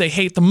what clothes they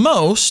hate the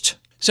most.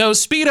 So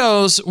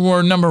Speedos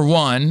were number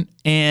one,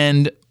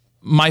 and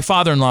my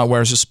father-in-law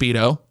wears a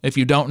Speedo. If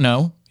you don't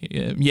know,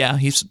 yeah,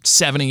 he's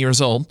 70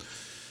 years old.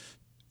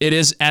 It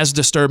is as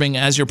disturbing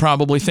as you're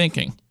probably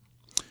thinking.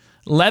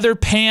 Leather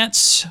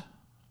pants,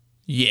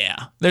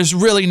 yeah. There's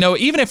really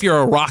even if you're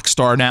a rock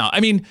star now. I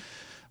mean,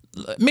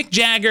 Mick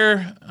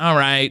Jagger, all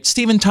right.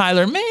 Steven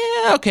Tyler,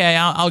 okay,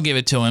 I'll give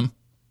it to him.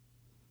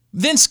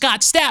 Then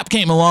Scott Stapp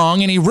came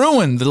along and he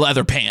ruined the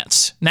leather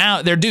pants.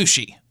 Now they're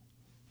douchey.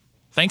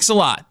 Thanks a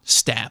lot,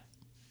 Stapp.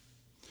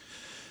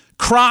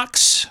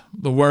 Crocs,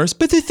 the worst,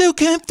 but they're so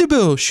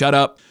comfortable. Shut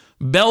up.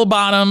 Bell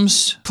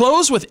bottoms,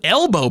 clothes with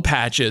elbow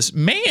patches.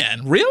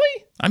 Man,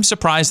 really? I'm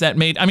surprised that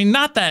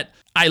not that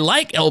I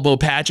like elbow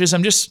patches.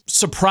 I'm just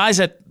surprised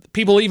that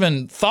people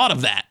even thought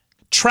of that.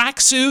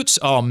 Tracksuits,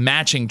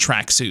 matching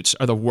tracksuits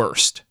are the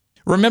worst.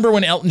 Remember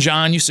when Elton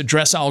John used to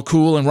dress all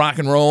cool and rock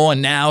and roll, and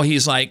now he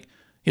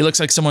looks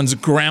like someone's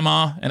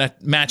grandma in a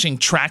matching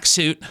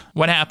tracksuit?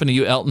 What happened to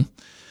you, Elton?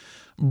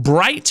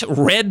 Bright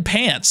red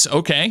pants,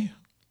 okay.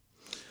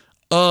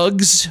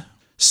 Uggs,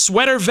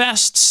 sweater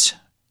vests,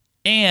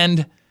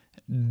 and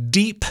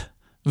deep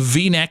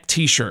V-neck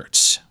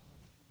t-shirts.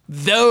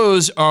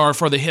 Those are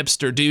for the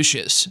hipster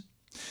douches.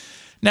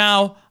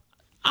 Now,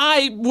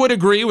 I would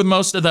agree with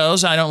most of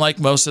those. I don't like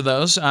most of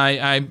those.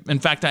 In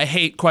fact, I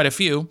hate quite a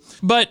few.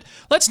 But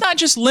let's not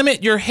just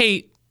limit your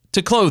hate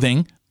to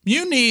clothing.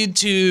 You need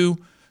to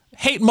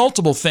hate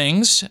multiple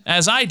things,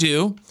 as I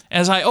do,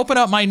 as I open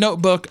up my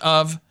notebook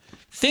of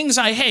Things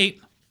I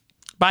Hate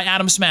by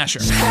Adam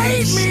Smasher.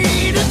 Hate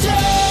me today.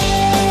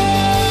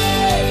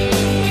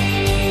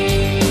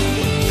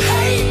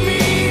 Hate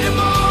me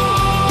tomorrow.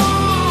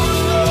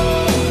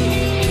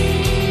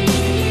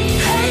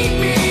 Hate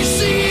me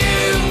so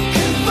you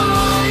can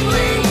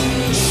finally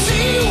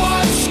see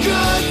what's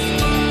good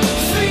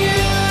for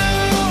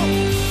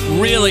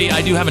you. Really,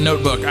 I do have a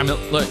notebook.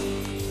 Look.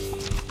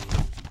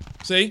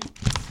 See?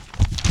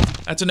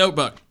 That's a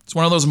notebook. It's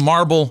one of those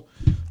marble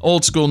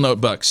old school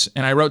notebooks,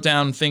 and I wrote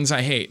down things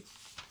I hate.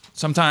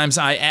 Sometimes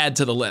I add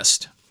to the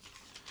list.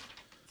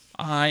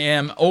 I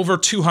am over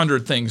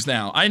 200 things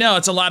now. I know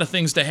it's a lot of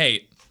things to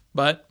hate,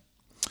 but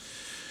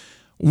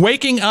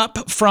waking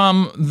up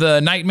from the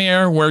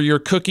nightmare where you're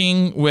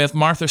cooking with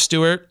Martha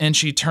Stewart and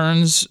she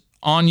turns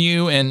on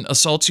you and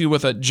assaults you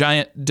with a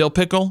giant dill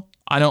pickle,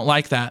 I don't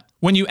like that.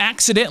 When you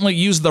accidentally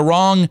use the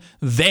wrong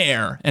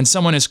there and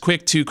someone is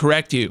quick to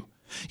correct you.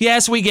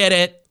 Yes, we get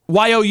it.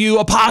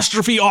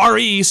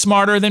 YOU''RE,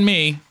 smarter than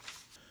me.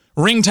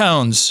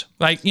 Ringtones,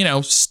 like,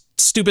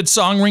 stupid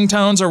song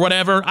ringtones or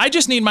whatever. I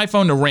just need my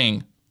phone to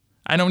ring.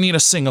 I don't need a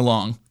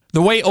sing-along.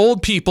 The way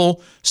old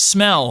people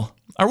smell.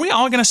 Are we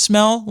all going to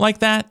smell like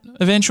that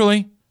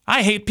eventually?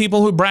 I hate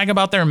people who brag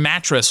about their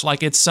mattress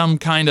like it's some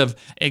kind of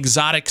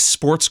exotic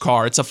sports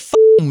car. It's a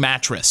f***ing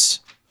mattress.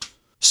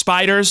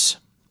 Spiders.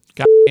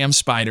 Goddamn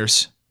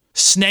spiders.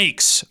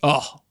 Snakes.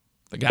 Oh,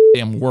 the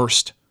goddamn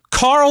worst.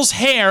 Carl's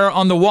hair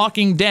on The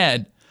Walking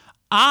Dead.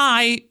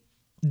 I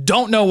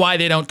don't know why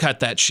they don't cut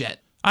that shit.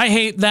 I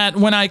hate that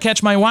when I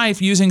catch my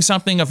wife using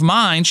something of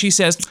mine, she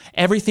says,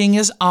 everything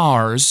is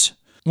ours.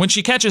 When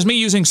she catches me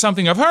using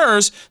something of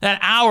hers, that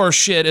our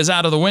shit is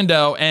out of the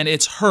window and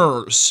it's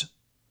hers.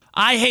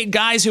 I hate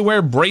guys who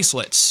wear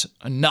bracelets.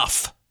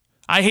 Enough.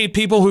 I hate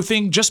people who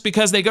think just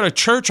because they go to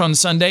church on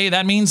Sunday,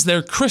 that means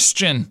they're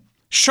Christian.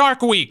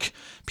 Shark Week.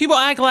 People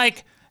act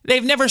like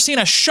they've never seen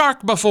a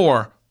shark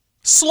before.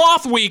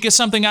 Sloth Week is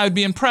something I would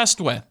be impressed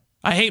with.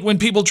 I hate when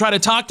people try to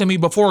talk to me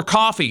before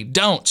coffee.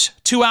 Don't.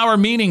 2-hour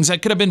meetings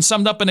that could have been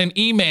summed up in an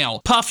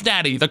email. Puff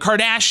Daddy, the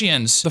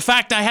Kardashians, the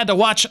fact I had to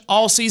watch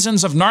all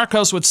seasons of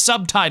Narcos with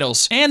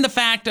subtitles, and the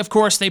fact, of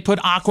course, they put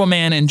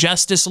Aquaman in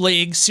Justice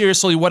League.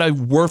 Seriously, what a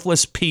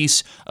worthless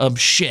piece of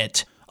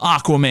shit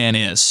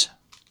Aquaman is.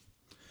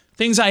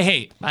 Things I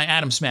Hate by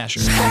Adam Smasher.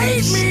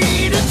 Hate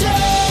me today.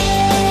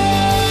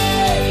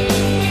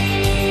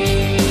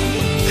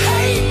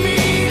 Hate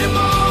me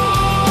tomorrow.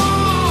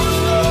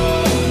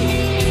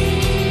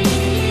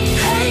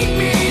 Hate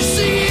me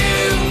so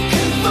you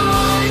can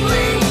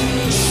finally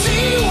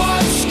see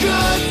what's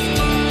good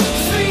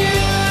for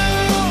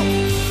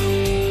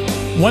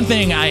you. One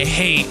thing I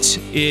hate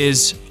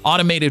is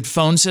automated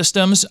phone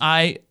systems.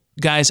 I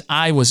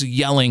was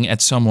yelling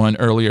at someone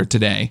earlier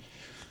today.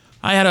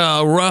 I had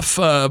a rough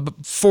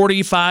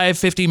 45,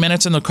 50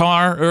 minutes in the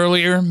car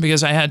earlier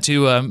because I had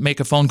to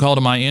make a phone call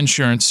to my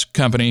insurance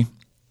company.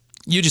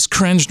 You just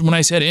cringed when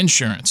I said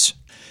insurance.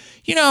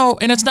 You know,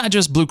 and it's not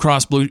just Blue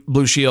Cross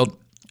Blue Shield.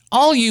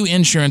 All you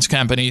insurance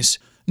companies,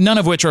 none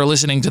of which are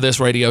listening to this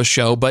radio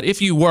show, but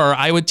if you were,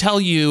 I would tell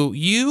you,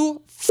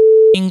 you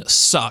f***ing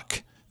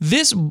suck.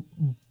 This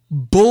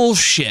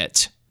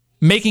bullshit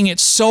making it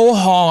so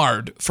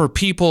hard for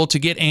people to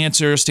get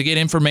answers, to get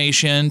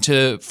information,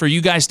 for you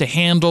guys to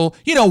handle,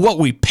 what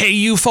we pay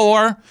you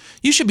for.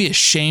 You should be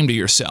ashamed of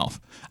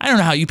yourself. I don't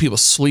know how you people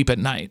sleep at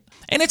night.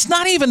 And it's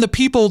not even the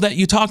people that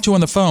you talk to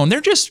on the phone.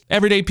 They're just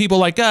everyday people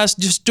like us,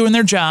 just doing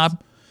their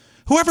job.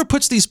 Whoever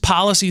puts these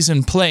policies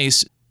in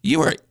place,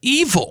 you are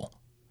evil.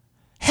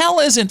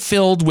 Hell isn't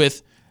filled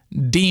with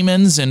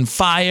demons and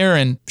fire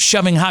and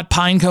shoving hot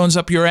pine cones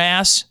up your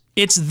ass.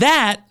 It's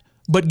that,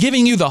 but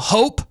giving you the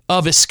hope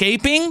of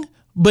escaping.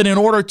 But in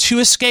order to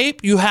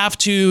escape, you have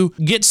to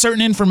get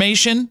certain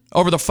information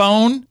over the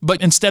phone.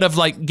 But instead of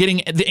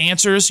getting the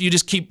answers, you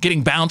just keep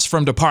getting bounced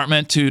from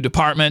department to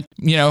department,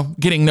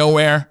 getting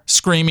nowhere,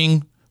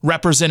 screaming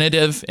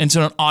representative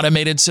into an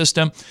automated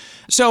system.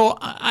 So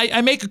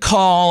I make a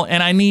call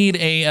and I need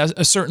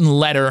a certain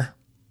letter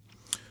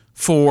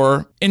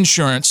for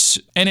insurance.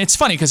 And it's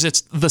funny because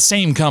it's the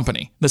same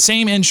company, the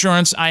same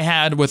insurance I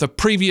had with a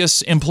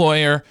previous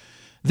employer.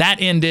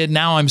 That ended.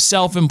 Now I'm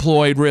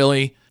self-employed,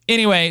 really.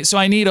 Anyway, so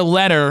I need a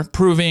letter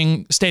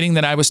stating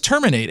that I was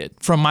terminated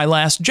from my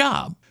last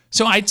job.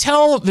 So I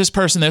tell this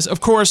person this. Of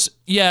course,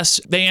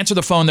 yes, they answer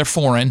the phone. They're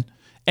foreign.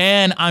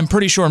 And I'm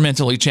pretty sure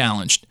mentally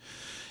challenged.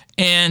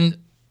 And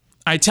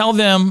I tell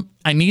them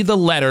I need the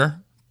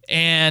letter.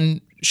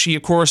 And she,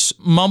 of course,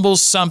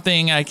 mumbles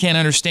something I can't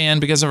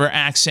understand because of her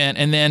accent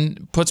and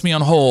then puts me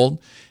on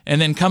hold and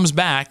then comes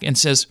back and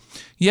says,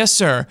 yes,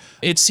 sir.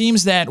 It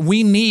seems that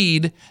we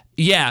need...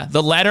 Yeah,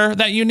 the letter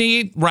that you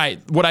need, right,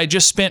 what I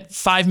just spent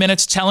 5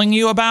 minutes telling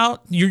you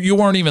about, you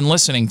weren't even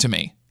listening to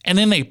me. And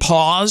then they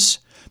pause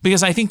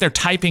because I think they're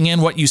typing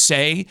in what you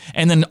say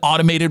and then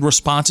automated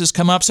responses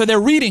come up. So they're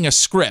reading a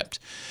script.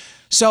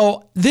 So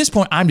at this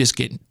point, I'm just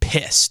getting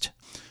pissed.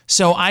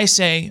 So I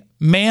say,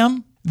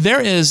 ma'am, there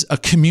is a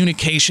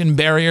communication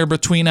barrier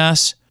between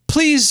us.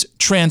 Please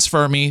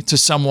transfer me to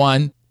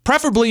someone,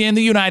 preferably in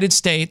the United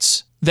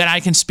States, that I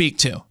can speak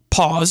to.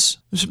 Pause.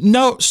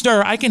 No,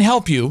 sir, I can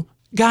help you.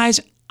 Guys,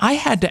 I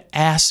had to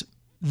ask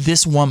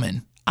this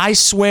woman. I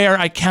swear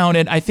I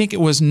counted, I think it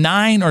was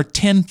 9 or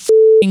 10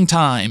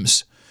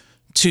 times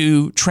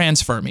to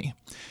transfer me.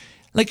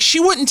 She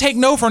wouldn't take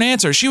no for an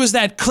answer. She was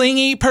that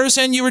clingy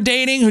person you were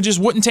dating who just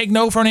wouldn't take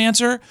no for an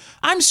answer.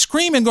 I'm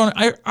screaming going,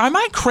 am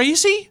I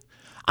crazy?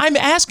 I'm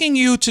asking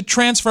you to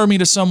transfer me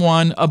to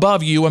someone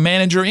above you, a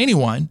manager,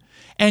 anyone,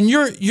 and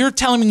you're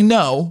telling me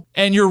no,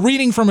 and you're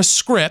reading from a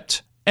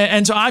script.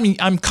 And so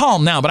I'm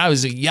calm now, but I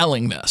was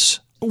yelling this.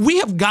 We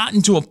have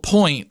gotten to a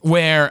point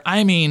where,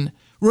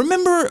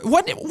 remember,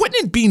 wouldn't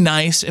it be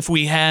nice if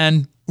we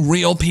had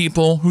real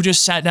people who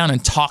just sat down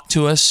and talked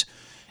to us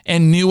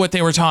and knew what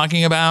they were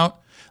talking about?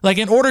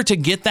 In order to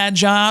get that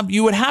job,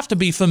 you would have to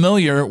be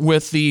familiar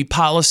with the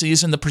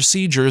policies and the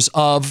procedures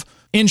of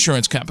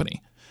insurance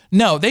company.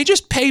 No, they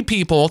just pay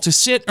people to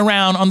sit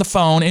around on the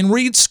phone and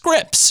read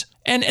scripts,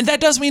 and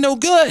that does me no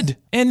good.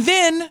 And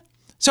then,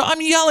 so I'm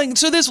yelling.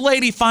 So this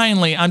lady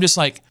finally, I'm just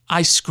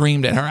I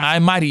screamed at her. I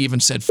might have even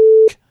said,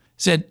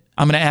 said,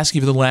 I'm going to ask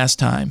you for the last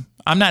time.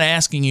 I'm not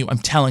asking you, I'm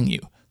telling you.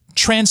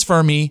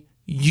 Transfer me.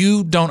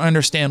 You don't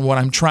understand what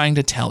I'm trying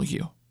to tell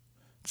you.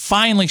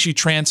 Finally, she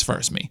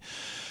transfers me.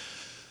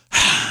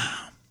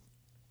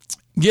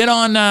 Get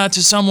on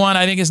to someone,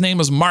 I think his name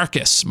was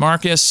Marcus.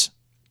 Marcus,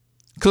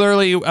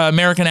 clearly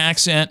American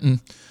accent. And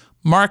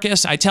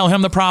Marcus, I tell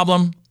him the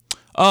problem.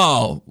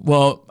 Oh,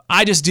 well,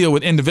 I just deal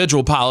with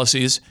individual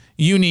policies.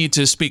 You need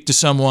to speak to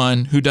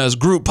someone who does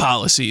group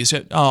policies.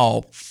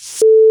 Oh,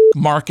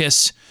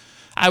 Marcus.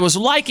 I was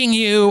liking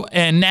you,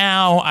 and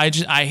now I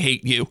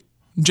hate you.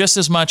 Just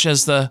as much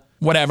as the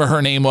whatever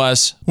her name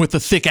was with the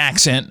thick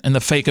accent and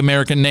the fake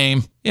American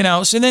name.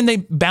 So then they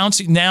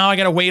bounce. Now I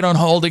got to wait on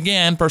hold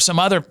again for some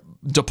other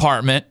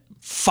department.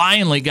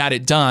 Finally got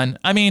it done.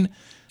 I mean,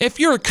 if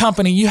you're a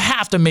company, you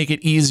have to make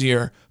it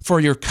easier for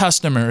your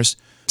customers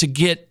to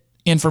get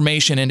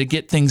information and to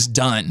get things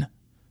done.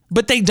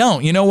 But they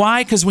don't. You know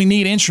why? Because we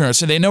need insurance,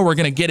 so they know we're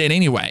going to get it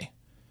anyway.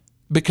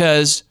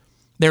 Because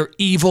they're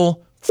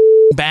evil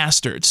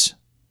bastards.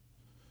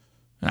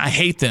 I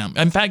hate them.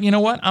 In fact, you know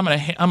what? I'm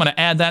gonna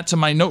add that to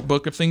my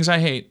notebook of things I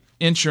hate.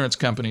 Insurance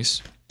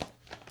companies.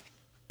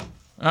 All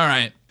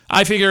right.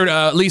 I figured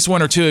at least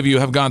one or two of you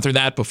have gone through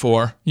that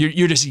before.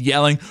 You're just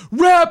yelling,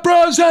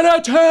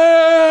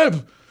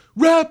 representative!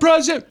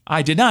 Represent.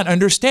 I did not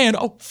understand.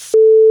 Oh,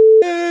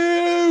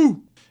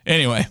 you.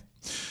 Anyway.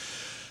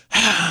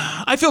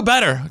 I feel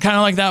better. Kind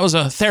of like that was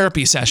a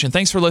therapy session.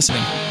 Thanks for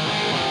listening.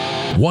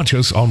 Watch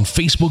us on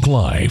Facebook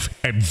Live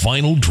at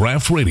Vinyl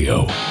Draft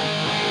Radio.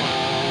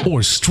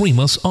 Or stream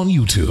us on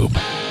YouTube.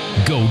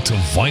 Go to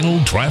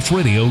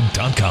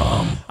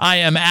vinyldraftradio.com. I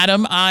am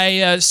Adam.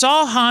 I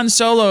saw Han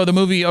Solo, the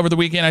movie, over the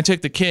weekend. I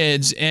took the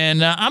kids,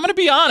 and I'm going to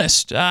be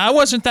honest. I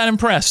wasn't that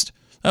impressed.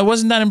 I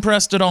wasn't that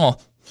impressed at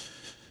all.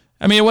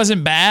 I mean, it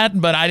wasn't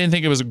bad, but I didn't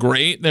think it was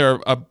great.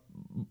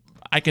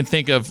 I can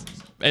think of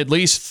at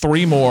least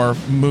 3 more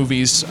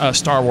movies,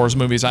 Star Wars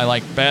movies I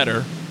like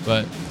better,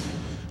 but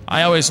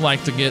I always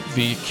like to get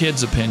the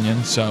kids'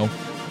 opinion, so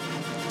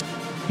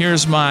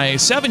here's my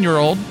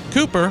 7-year-old,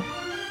 Cooper,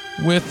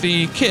 with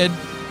the kid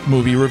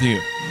movie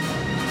review.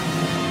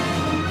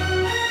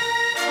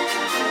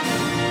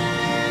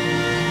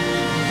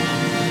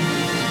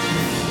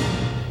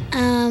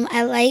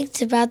 I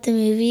liked about the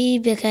movie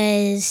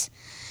because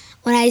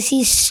when I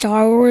see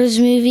Star Wars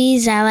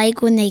movies, I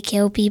like when they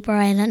kill people.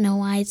 I don't know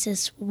why. It's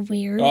just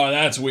weird. Oh,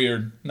 that's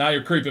weird. Now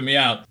you're creeping me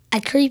out. I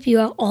creep you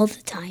out all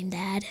the time,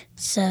 Dad.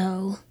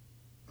 So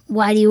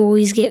why do you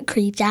always get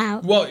creeped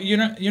out? Well,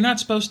 you're not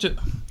supposed to.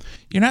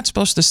 You're not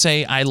supposed to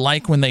say I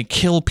like when they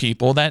kill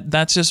people.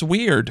 That's just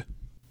weird.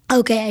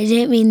 Okay, I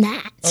didn't mean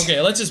that.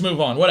 Okay, let's just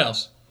move on. What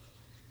else?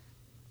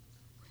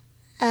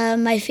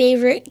 My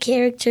favorite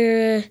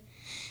character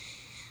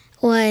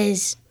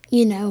was,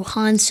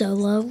 Han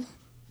Solo,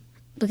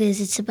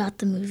 because it's about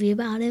the movie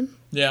about him.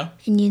 Yeah.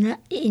 And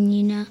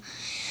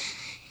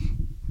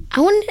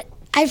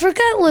I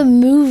forgot what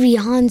movie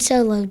Han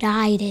Solo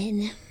died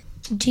in.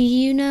 Do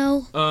you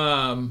know?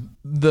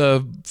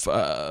 The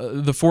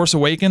Force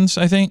Awakens,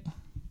 I think.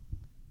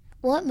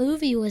 What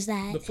movie was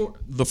that?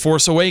 The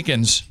Force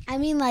Awakens. I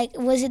mean,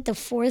 was it the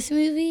 4th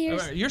movie?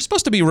 You're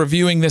supposed to be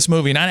reviewing this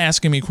movie, not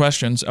asking me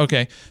questions.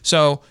 Okay,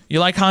 so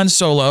you like Han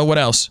Solo. What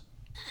else?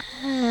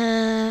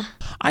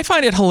 I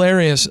find it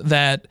hilarious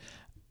that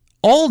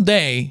all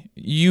day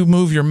you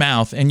move your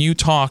mouth and you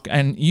talk,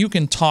 and you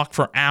can talk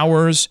for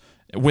hours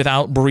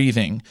without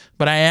breathing.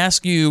 But I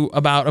ask you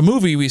about a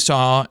movie we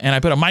saw, and I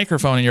put a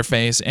microphone in your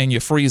face, and you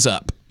freeze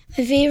up.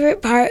 My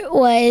favorite part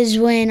was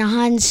when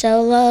Han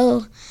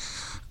Solo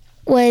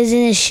was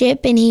in a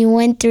ship and he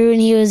went through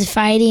and he was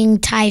fighting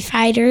TIE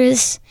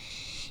fighters,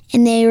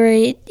 and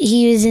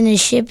he was in a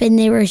ship and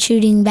they were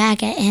shooting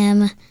back at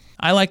him.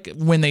 I like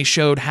when they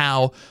showed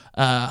how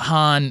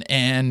Han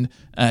and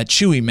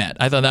Chewie met.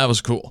 I thought that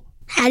was cool.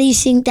 How do you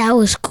think that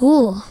was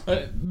cool?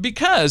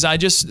 Because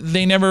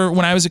they never,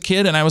 when I was a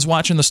kid and I was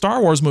watching the Star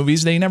Wars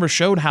movies, they never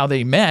showed how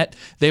they met.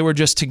 They were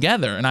just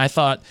together. And I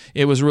thought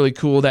it was really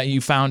cool that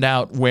you found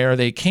out where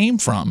they came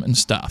from and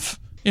stuff.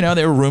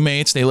 They were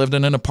roommates. They lived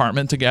in an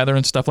apartment together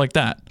and stuff like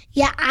that.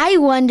 Yeah, I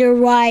wonder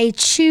why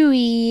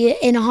Chewie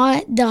in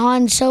the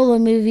Han Solo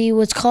movie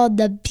was called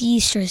the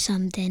Beast or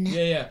something.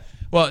 Yeah.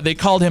 Well, they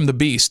called him the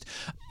Beast.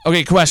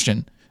 Okay,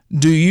 question.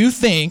 Do you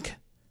think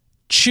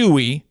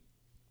Chewie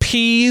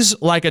pees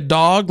like a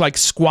dog, like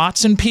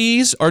squats and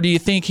pees, or do you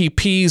think he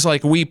pees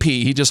like we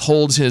pee? He just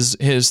holds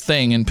his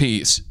thing and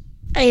pees.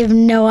 I have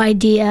no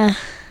idea.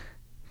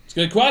 It's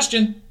a good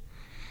question.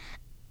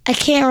 I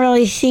can't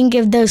really think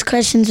of those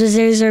questions because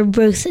those are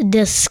both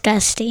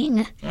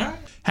disgusting. All right.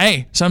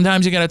 Hey,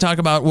 sometimes you got to talk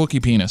about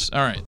Wookiee penis.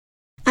 All right.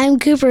 I'm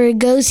Cooper.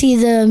 Go see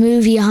the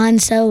movie Han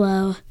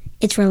Solo.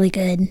 It's really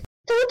good.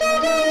 The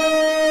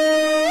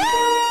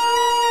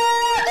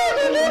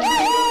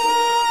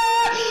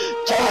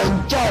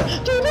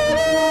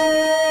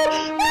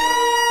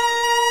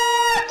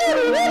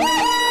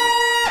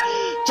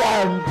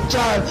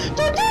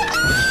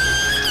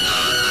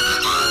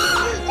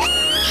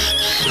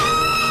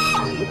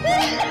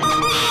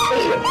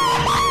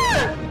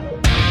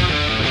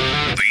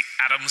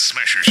Adam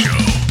Smasher Show.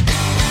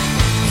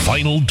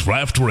 Vinyl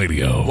Draft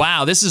Radio.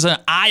 Wow, this is an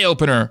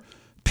eye-opener,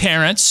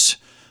 parents.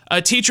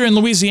 A teacher in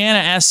Louisiana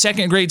asked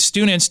second-grade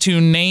students to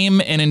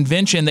name an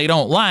invention they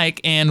don't like,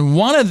 and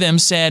one of them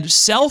said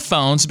cell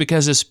phones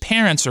because his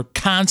parents are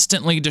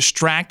constantly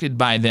distracted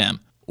by them.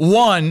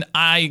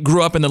 I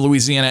grew up in the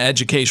Louisiana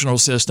educational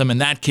system,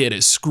 and that kid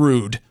is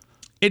screwed.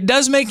 It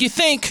does make you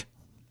think.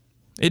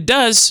 It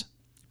does.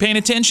 Paying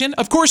attention?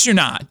 Of course you're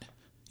not.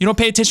 You don't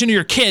pay attention to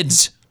your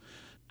kids.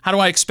 How do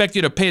I expect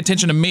you to pay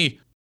attention to me?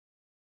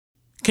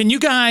 Can you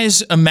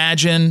guys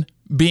imagine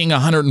being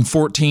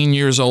 114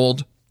 years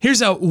old?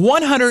 Here's a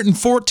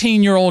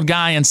 114-year-old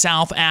guy in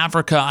South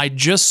Africa. I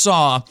just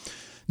saw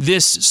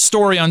this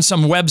story on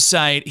some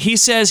website. He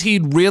says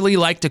he'd really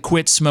like to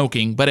quit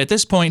smoking, but at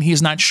this point,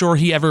 he's not sure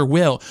he ever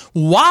will.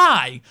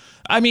 Why?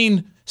 I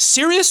mean,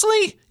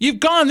 seriously? You've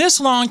gone this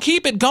long.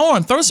 Keep it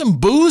going. Throw some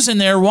booze in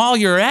there while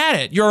you're at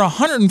it. You're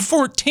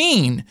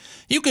 114.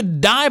 You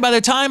could die by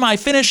the time I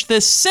finish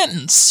this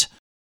sentence.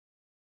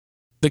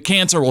 The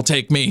cancer will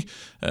take me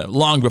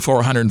long before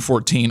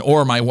 114,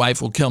 or my wife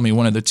will kill me,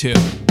 one of the two.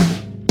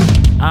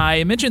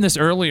 I mentioned this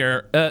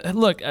earlier.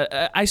 Look,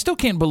 I still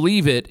can't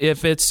believe it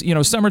if it's,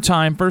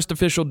 summertime, first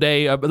official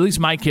day, at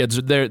least my kids,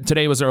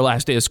 today was their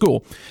last day of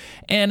school.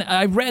 And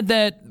I read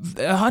that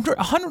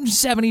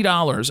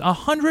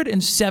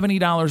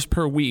 $170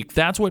 per week,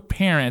 that's what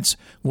parents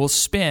will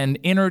spend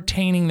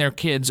entertaining their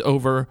kids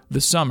over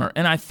the summer.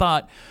 And I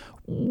thought,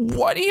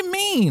 what do you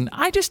mean?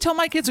 I just tell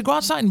my kids to go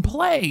outside and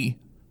play.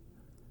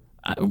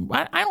 I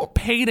don't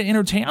pay to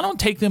entertain. I don't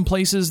take them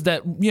places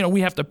that,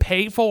 we have to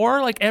pay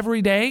for, like,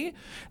 every day.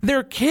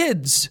 They're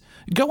kids.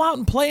 Go out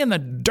and play in the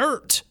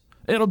dirt.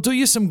 It'll do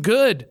you some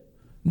good.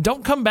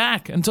 Don't come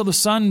back until the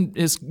sun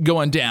is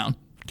going down.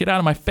 Get out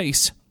of my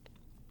face.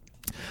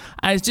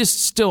 It's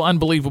just still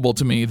unbelievable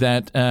to me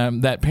that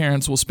that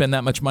parents will spend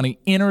that much money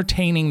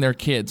entertaining their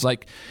kids.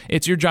 Like,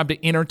 it's your job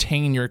to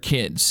entertain your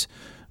kids.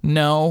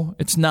 No,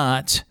 it's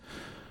not.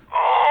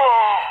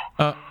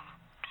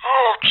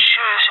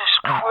 Jesus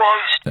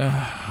Christ.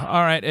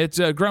 All right, it's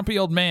a grumpy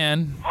old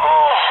man.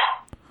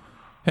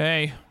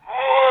 Hey.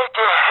 What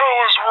the hell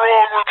is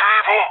wrong with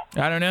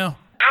people? I don't know.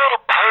 Gotta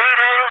pay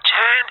to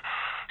entertain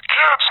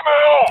kids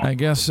now. I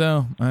guess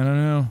so. I don't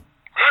know.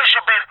 They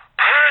should be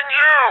paying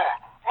you,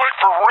 like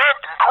for rent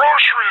and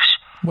groceries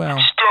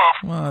and stuff.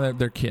 Well,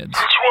 they're kids.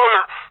 That's why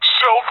they're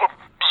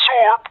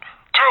self-absorbed,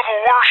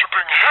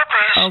 devil-worshipping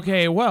hippies.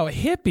 Okay, well,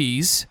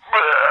 hippies?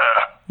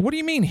 Bleh. What do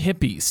you mean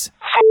hippies?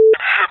 Fucking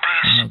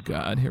hippies. Oh,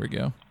 God, here we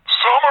go.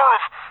 Summer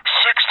of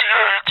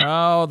 68.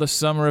 Oh, the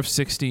summer of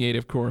 68,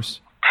 of course.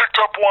 Picked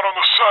up one on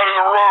the side of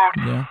the road.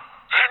 Yeah.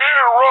 He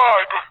needed a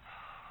ride, but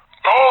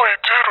all he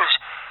did was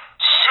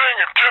sing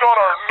and get on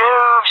our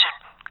nerves, and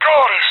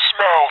God, he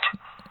smelled.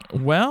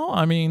 Well,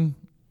 I mean,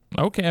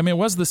 okay. I mean, it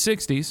was the 60s.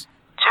 So we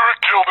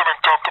killed him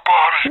and dumped the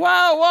body.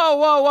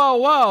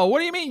 Whoa. What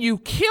do you mean? You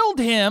killed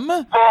him? Oh,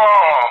 like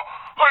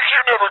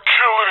you never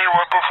killed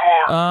anyone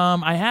before.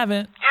 I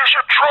haven't. You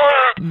should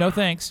try it. No,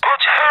 thanks.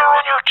 Puts hair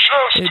on your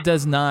chest. It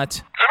does not.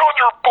 And on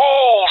your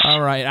balls.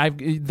 All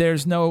right,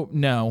 there's no.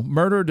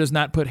 Murder does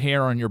not put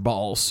hair on your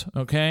balls,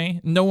 okay?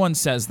 No one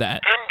says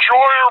that.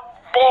 Enjoy your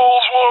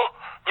balls while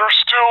they're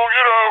still,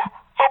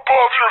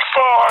 above your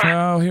thigh.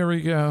 Oh, here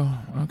we go.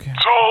 Okay.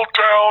 It's all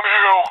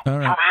downhill All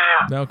right. from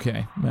here.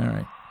 Okay, all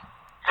right.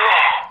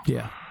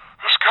 Yeah.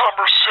 This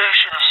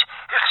conversation is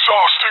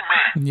exhausting me.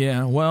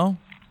 Yeah, well.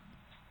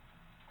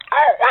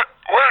 Oh, wait a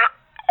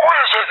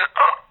second.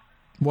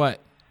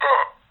 What?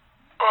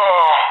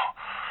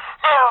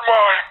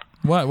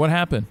 Never mind. What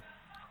happened?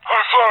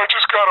 I thought I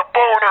just got a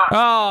boner.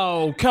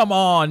 Oh, come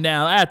on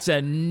now. That's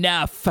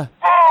enough. When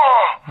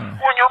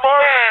you're my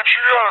age,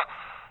 you gotta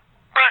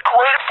be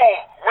grateful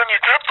when you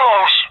get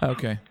those.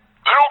 Okay.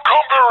 They don't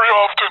come very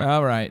often.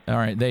 All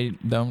right. They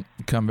don't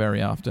come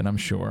very often, I'm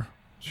sure.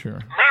 Sure.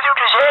 Neither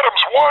does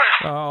Adam's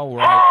wife. All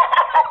right.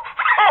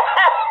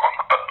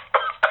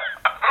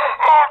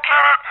 Oh,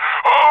 get it?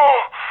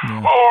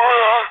 Man,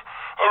 I've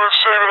been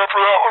saving up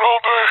for that one all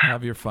day.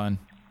 Have your fun.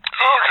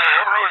 Okay,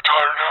 I'm really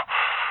tired now.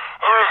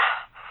 I'm gonna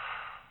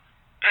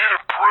eat a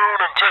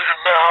prune and take a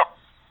nap.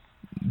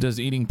 Does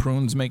eating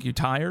prunes make you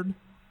tired? No,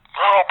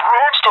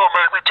 prunes don't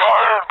make me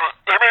tired, but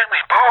they make me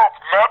poop,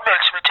 and that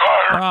makes me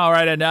tired. All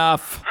right,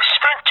 enough. The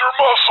sphincter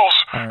muscles,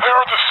 All right. they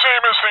aren't the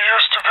same as they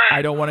used to be.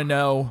 I don't want to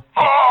know.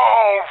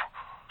 Oh,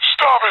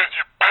 stop it,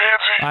 you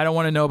pansy. I don't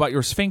want to know about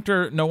your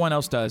sphincter. No one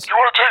else does. You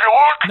want to take a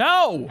look?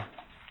 No.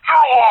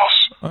 You're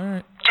lost. All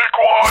right.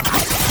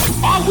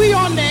 Dickwad. Are we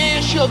on the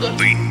air, sugar?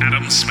 The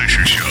Adam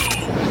Smasher Show.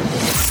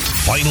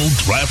 Final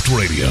Draft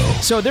Radio.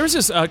 So there's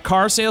this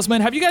car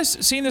salesman. Have you guys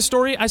seen this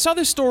story? I saw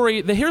this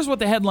story. Here's what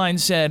the headline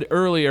said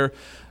earlier.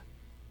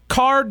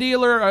 Car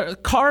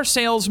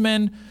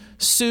salesman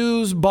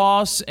sues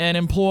boss and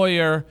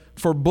employer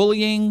for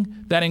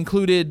bullying that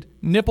included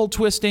nipple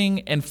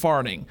twisting and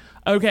farting.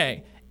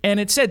 Okay, and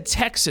it said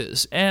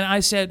Texas. And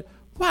I said,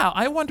 wow,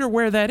 I wonder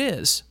where that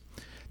is.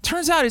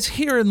 Turns out it's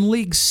here in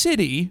League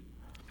City.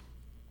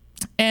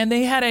 And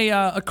they had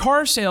a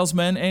car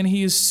salesman, and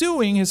he is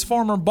suing his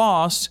former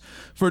boss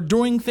for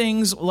doing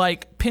things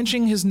like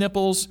pinching his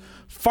nipples,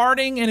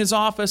 farting in his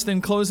office, then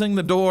closing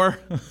the door.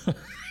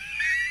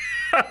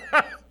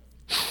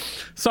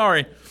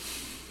 Sorry.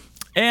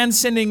 And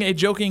sending a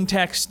joking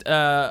text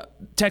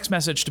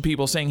message to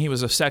people saying he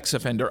was a sex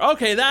offender.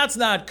 Okay, that's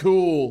not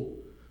cool.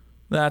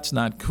 That's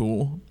not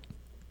cool.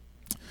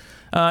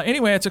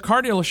 Anyway, it's a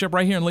car dealership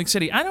right here in Lake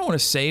City. I don't want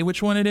to say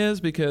which one it is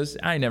because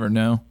I never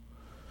know.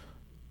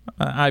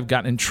 I've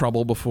gotten in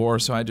trouble before,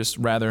 so I just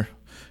rather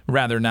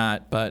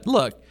not. But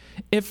look,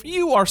 if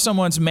you are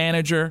someone's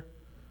manager,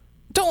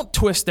 don't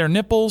twist their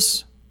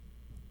nipples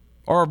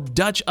or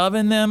Dutch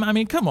oven them. I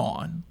mean, come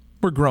on.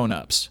 We're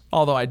grown-ups.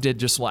 Although I did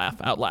just laugh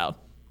out loud.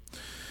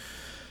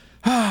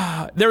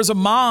 There's a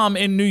mom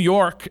in New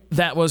York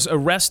that was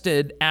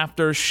arrested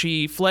after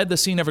she fled the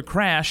scene of a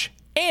crash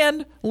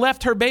and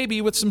left her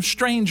baby with some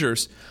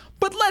strangers.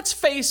 But let's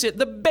face it,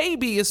 the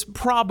baby is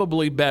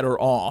probably better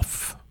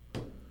off,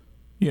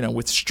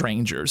 with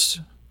strangers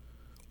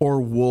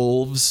or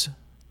wolves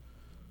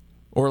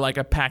or like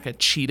a pack of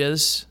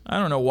cheetahs. I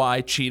don't know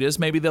why cheetahs.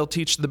 Maybe they'll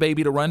teach the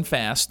baby to run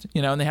fast,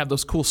 and they have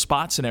those cool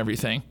spots and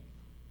everything.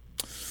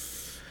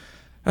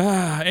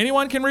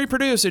 Anyone can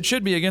reproduce. It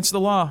should be against the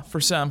law for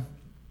some.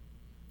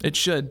 It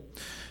should.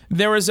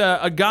 There was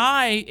a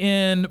guy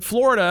in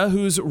Florida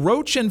whose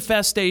roach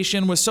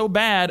infestation was so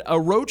bad, a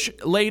roach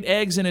laid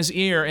eggs in his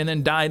ear and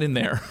then died in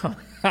there.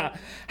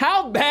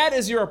 How bad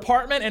is your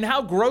apartment and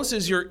how gross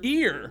is your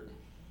ear?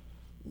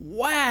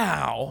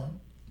 Wow.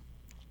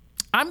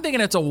 I'm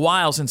thinking it's a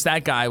while since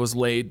that guy was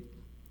laid.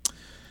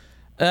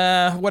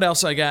 What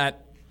else I got?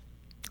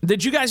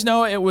 Did you guys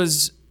know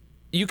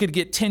you could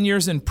get 10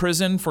 years in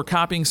prison for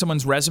copying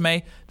someone's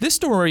resume? This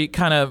story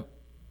kind of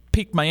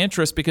piqued my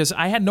interest because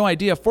I had no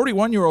idea. A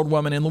 41-year-old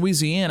woman in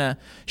Louisiana,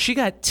 she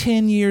got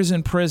 10 years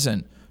in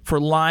prison for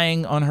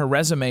lying on her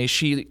resume.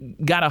 She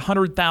got a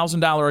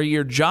 $100,000 a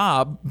year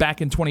job back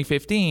in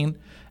 2015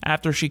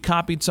 after she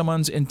copied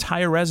someone's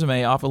entire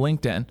resume off of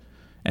LinkedIn.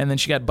 And then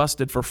she got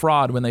busted for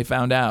fraud when they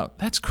found out.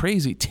 That's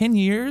crazy. 10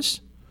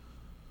 years?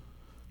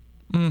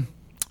 Well,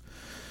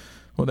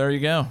 there you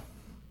go.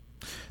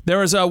 There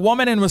was a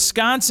woman in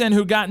Wisconsin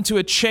who got into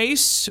a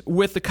chase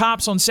with the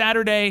cops on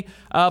Saturday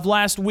of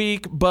last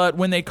week, but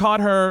when they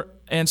caught her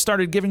and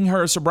started giving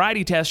her a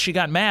sobriety test, she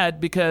got mad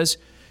because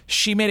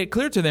she made it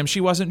clear to them she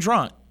wasn't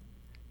drunk.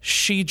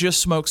 She just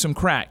smoked some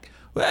crack.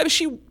 Well,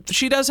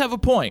 she does have a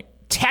point.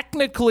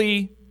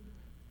 Technically,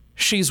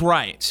 she's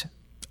right.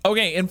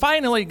 Okay, and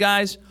finally,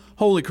 guys,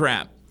 holy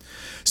crap.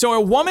 So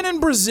a woman in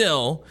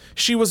Brazil,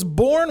 she was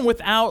born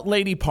without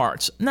lady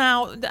parts.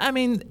 Now, I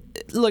mean,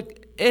 look,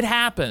 it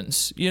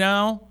happens,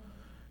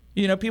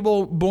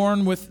 people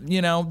born with,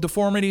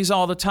 deformities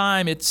all the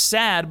time. It's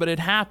sad, but it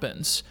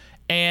happens.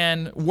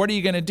 And what are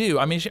you going to do?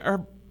 I mean,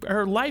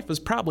 her life was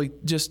probably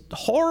just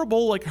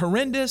horrible, like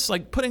horrendous,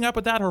 like putting up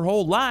with that her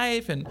whole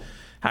life. And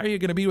how are you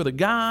going to be with a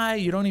guy?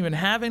 You don't even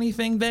have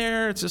anything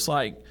there. It's just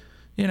like,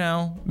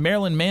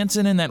 Marilyn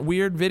Manson in that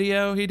weird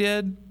video he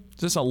did.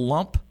 Just a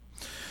lump.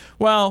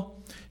 Well,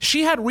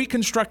 she had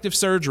reconstructive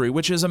surgery,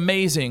 which is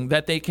amazing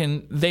that they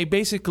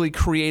basically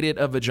created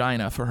a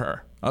vagina for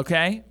her,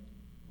 okay?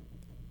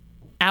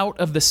 Out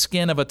of the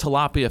skin of a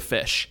tilapia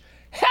fish.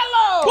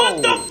 Hello!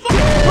 What the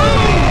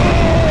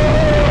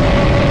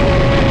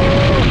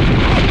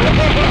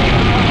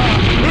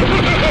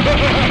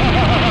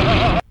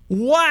fuck?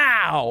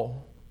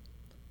 Wow!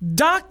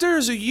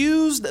 Doctors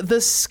used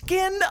the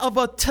skin of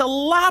a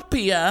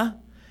tilapia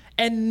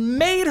and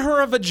made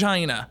her a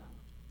vagina.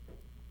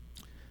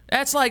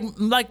 That's like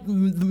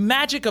the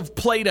magic of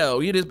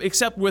Play-Doh,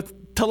 except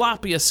with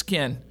tilapia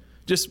skin.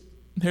 Just,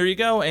 here you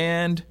go,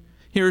 and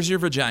here's your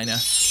vagina.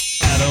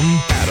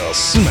 Adam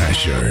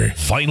Smasher.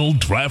 Final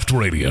Draft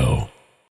Radio.